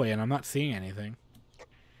hallway and I'm not seeing anything.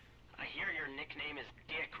 I hear your nickname is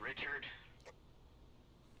Dick, Richard.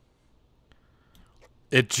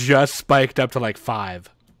 It just spiked up to like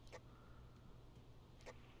 5.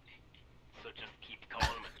 So just keep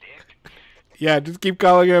calling him a dick. Yeah, just keep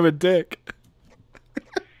calling him a dick.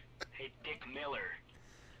 Hey, Dick Miller.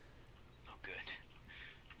 Oh, good.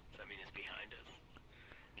 Does that mean it's behind us?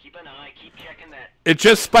 Keep an eye, keep checking that. It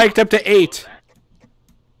just spiked up to 8.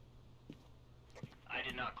 I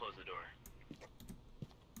did not close the door.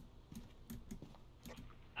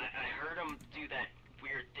 I heard him do that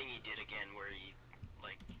weird thing he did again where he,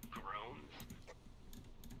 like, groans.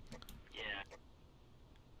 Yeah.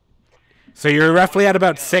 So you're roughly at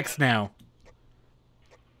about 6 now.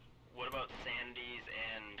 What about Sandy's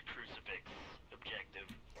and Crucifix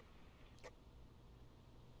objective?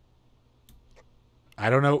 I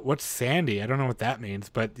don't know what's Sandy. I don't know what that means,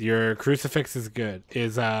 but your crucifix is good.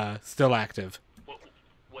 Is still active.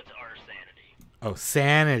 What's our sanity? Oh,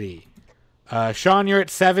 sanity. Sean, you're at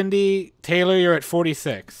 70. Taylor, you're at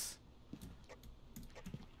 46.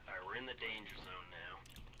 Alright, we're in the danger zone now.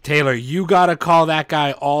 Taylor, you gotta call that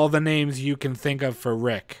guy all the names you can think of for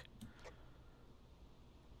Rick.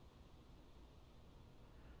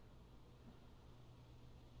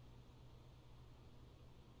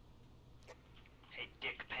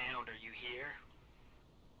 here.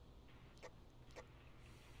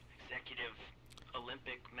 Executive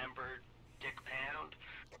Olympic member Dick Pound.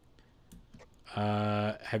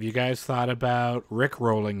 Have you guys thought about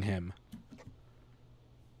rickrolling him?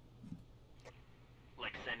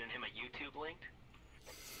 Like sending him a YouTube link?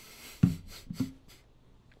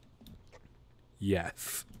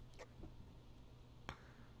 Yes.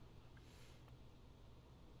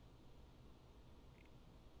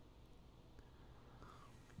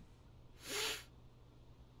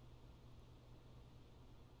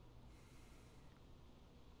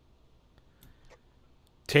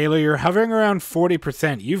 Taylor, you're hovering around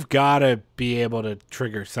 40%. You've got to be able to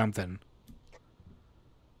trigger something.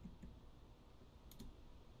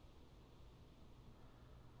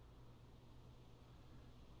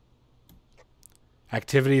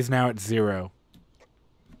 Activity is now at 0.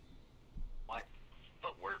 What?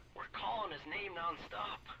 But we're calling his name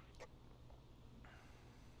nonstop.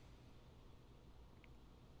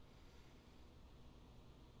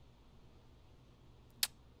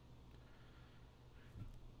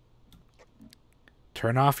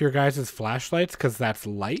 Turn off your guys' flashlights because that's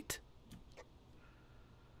light?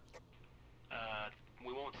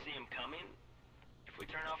 We won't see him coming if we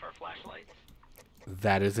turn off our flashlights.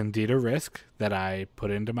 That is indeed a risk that I put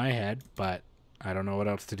into my head, but I don't know what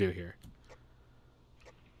else to do here.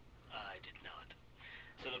 I did not.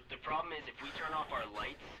 So the problem is if we turn off our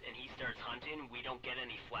lights and he starts hunting, we don't get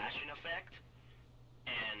any flashing effect,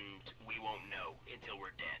 and we won't know until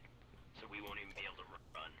we're dead. So we won't even be able to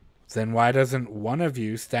run. Then why doesn't one of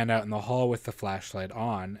you stand out in the hall with the flashlight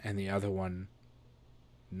on and the other one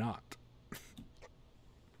not?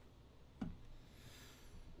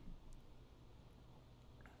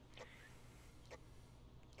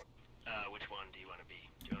 Which one do you want to be?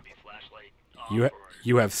 Do you want to be flashlight off You or...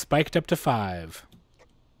 you have spiked up to 5.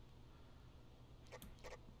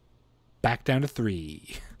 Back down to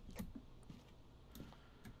 3.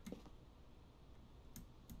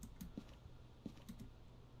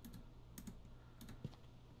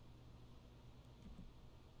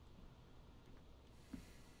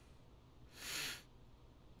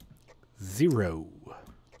 Zero.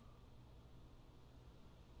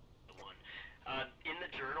 In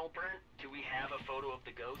the journal, Brent, do we have a photo of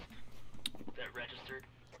the ghost that registered?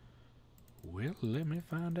 Well, let me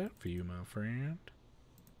find out for you, my friend.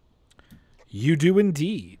 You do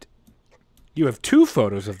indeed. You have 2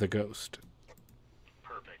 photos of the ghost.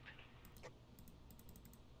 Perfect.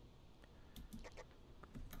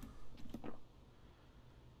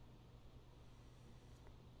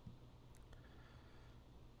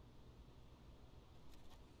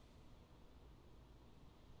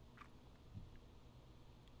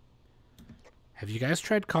 Have you guys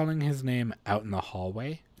tried calling his name out in the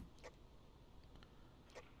hallway?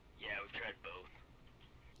 Yeah, we've tried both.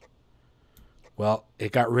 Well,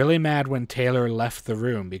 it got really mad when Taylor left the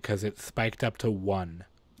room because it spiked up to 1.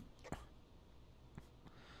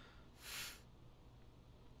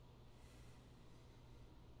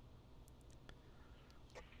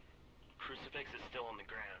 Crucifix is still on the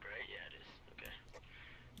ground, right? Yeah, it is. Okay.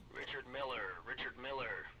 Richard Miller. Richard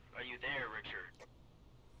Miller. Are you there, Richard?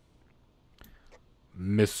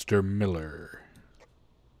 Mr. Miller.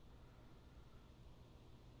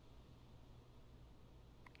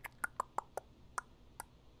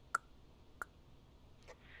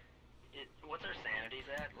 What's our sanities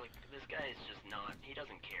at? Like, this guy is just not... He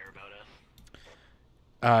doesn't care about us.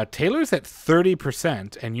 Taylor's at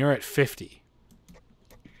 30% and you're at 50.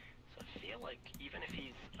 So I feel like even if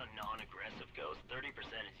he's a non-aggressive ghost, 30%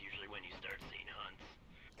 is usually when you start seeing hunts.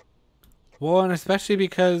 Well, and especially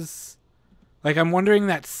because, like, I'm wondering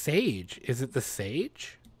that sage. Is it the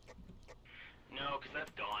sage? No, because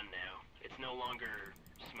that's gone now. It's no longer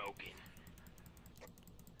smoking.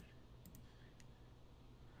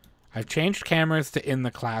 I've changed cameras to in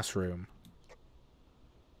the classroom.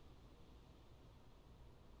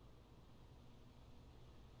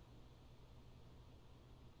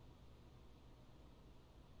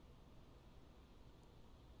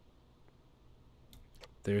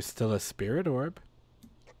 There's still a spirit orb.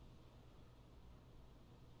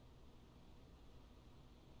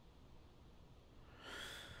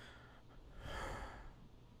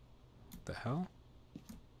 What the hell?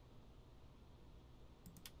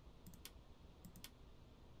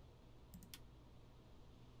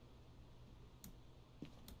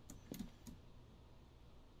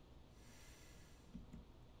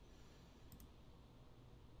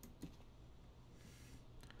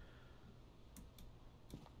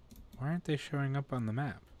 Why aren't they showing up on the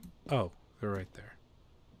map? Oh, they're right there.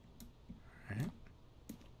 All right.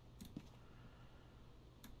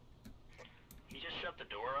 He just shut the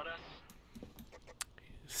door on us?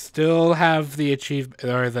 still have the achievement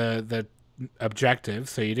or the objective,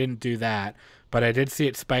 so you didn't do that. But I did see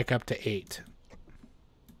it spike up to 8.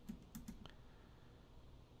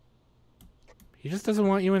 He just doesn't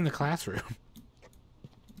want you in the classroom.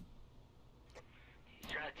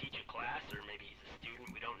 He's trying to teach a class, or maybe he's a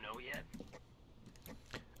student we don't know yet.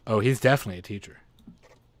 Oh, he's definitely a teacher.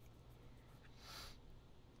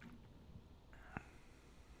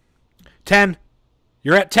 Ten.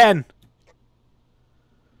 You're at 10.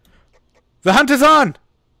 The hunt is on.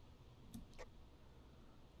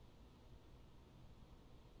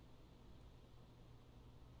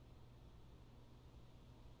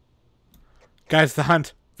 Guys, the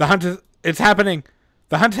hunt. The hunt is... It's happening.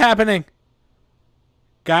 The hunt's happening.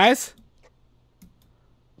 Guys?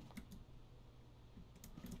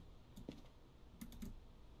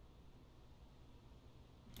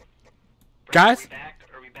 Guys?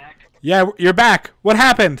 Are we back? Yeah, you're back. What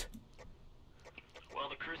happened? Well,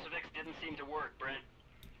 the crucifix didn't seem to work, Brent.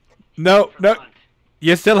 No, For the no. hunt.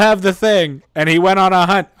 You still have the thing. And he went on a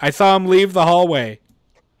hunt. I saw him leave the hallway.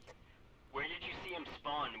 Where did you see him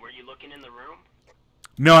spawn? Were you looking in the room?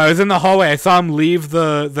 No, I was in the hallway. I saw him leave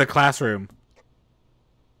the classroom.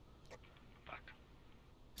 Fuck.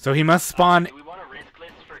 So he must spawn... Do we want to risk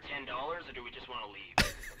this for $10, or do we just want to leave?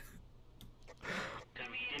 Because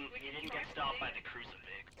he didn't get stopped by the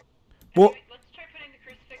crucifix. Well, Let's try putting the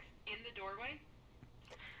crucifix in the doorway.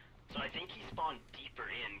 So I think he spawned deeper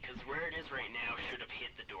in, because where it is right now should have hit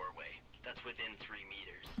the doorway. That's within 3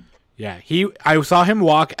 meters. yeah, I saw him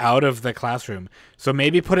walk out of the classroom. So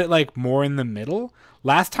maybe put it like more in the middle.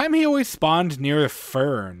 Last time he always spawned near a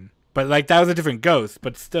fern. But like that was a different ghost,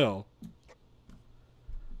 but still.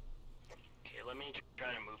 Okay, let me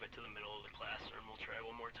try to move it to the middle of the classroom. We'll try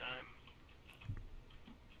one more time.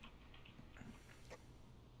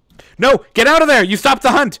 No, get out of there. You stopped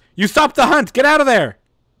the hunt. You stopped the hunt. Get out of there.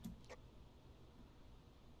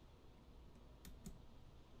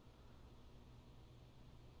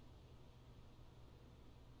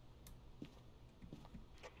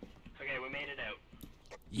 Okay, we made it out.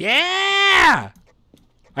 Yeah!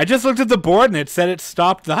 I just looked at the board and it said it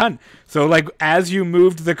stopped the hunt. So like as you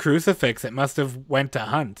moved the crucifix, it must have went to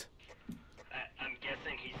hunt. I'm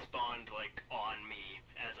guessing he spawned, like, on me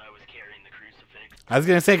as I was carrying the crucifix. I was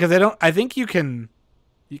gonna say because I think you can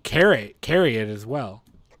carry it as well.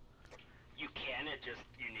 You can, it just,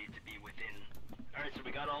 you need to be within. Alright, so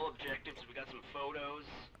we got all objectives, we got some photos.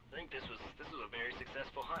 I think this was a very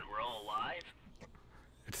successful hunt. We're all alive.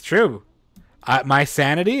 It's true. My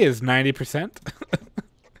sanity is 90%.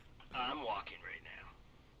 I'm walking right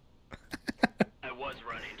now. I was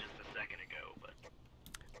running just a second ago,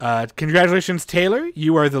 but... Congratulations, Taylor.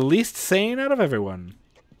 You are the least sane out of everyone.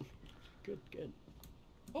 Good, good.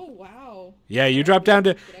 Oh wow. Yeah, you dropped down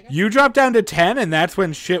to 10, and that's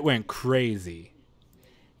when shit went crazy.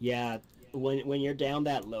 Yeah, when you're down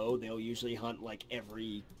that low, they'll usually hunt like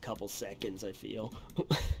every couple seconds, I feel.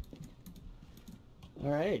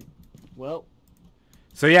 All right. Well,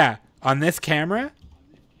 So yeah, on this camera,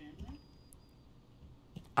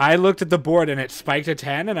 I looked at the board and it spiked to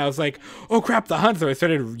 10, and I was like, "Oh crap, the hunt!" So I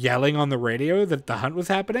started yelling on the radio that the hunt was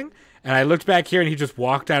happening, and I looked back here, and he just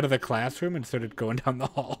walked out of the classroom and started going down the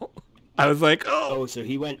hall. I was like, "Oh, so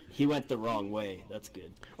he went the wrong way. That's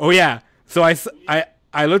good. oh yeah." So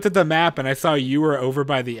I looked at the map and I saw you were over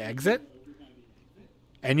by the exit,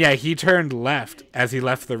 and yeah, he turned left as he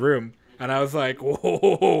left the room, and I was like,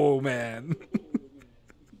 "Whoa, man."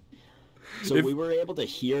 So we were able to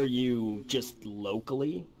hear you just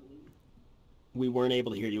locally. We weren't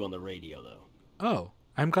able to hear you on the radio, though. Oh,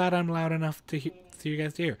 I'm glad I'm loud enough to for you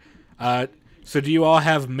guys to hear. So do you all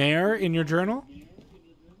have Mare in your journal?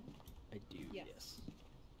 I do, yes.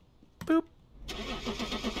 Boop.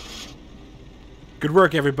 Good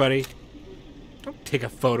work, everybody. Don't take a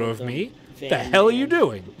photo of me. What the hell are you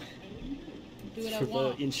doing? Do what I For the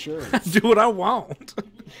want. insurance. Do what I want.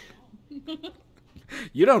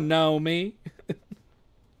 You don't know me.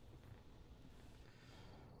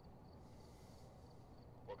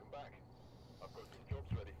 Welcome back. I've got some jobs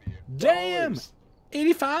ready for you. Damn.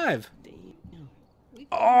 85. Damn. We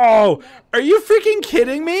Oh, found out. are you freaking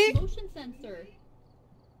kidding me? Motion sensor.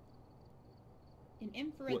 An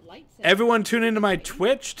infrared light sensor. Everyone tune into my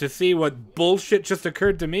Twitch to see what bullshit just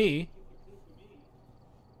occurred to me.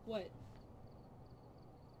 What?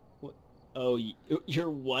 Oh, you're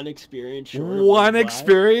one experience short of One level 5?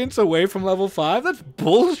 experience away from level 5? That's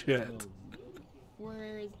bullshit.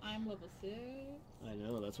 Whereas I'm level 6. I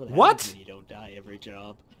know, that's what happens What? when you don't die every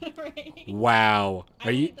job. Right. Wow.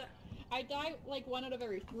 Are you... I die like 1 out of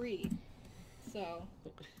every 3. So.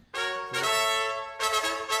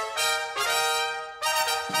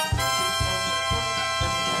 Bye.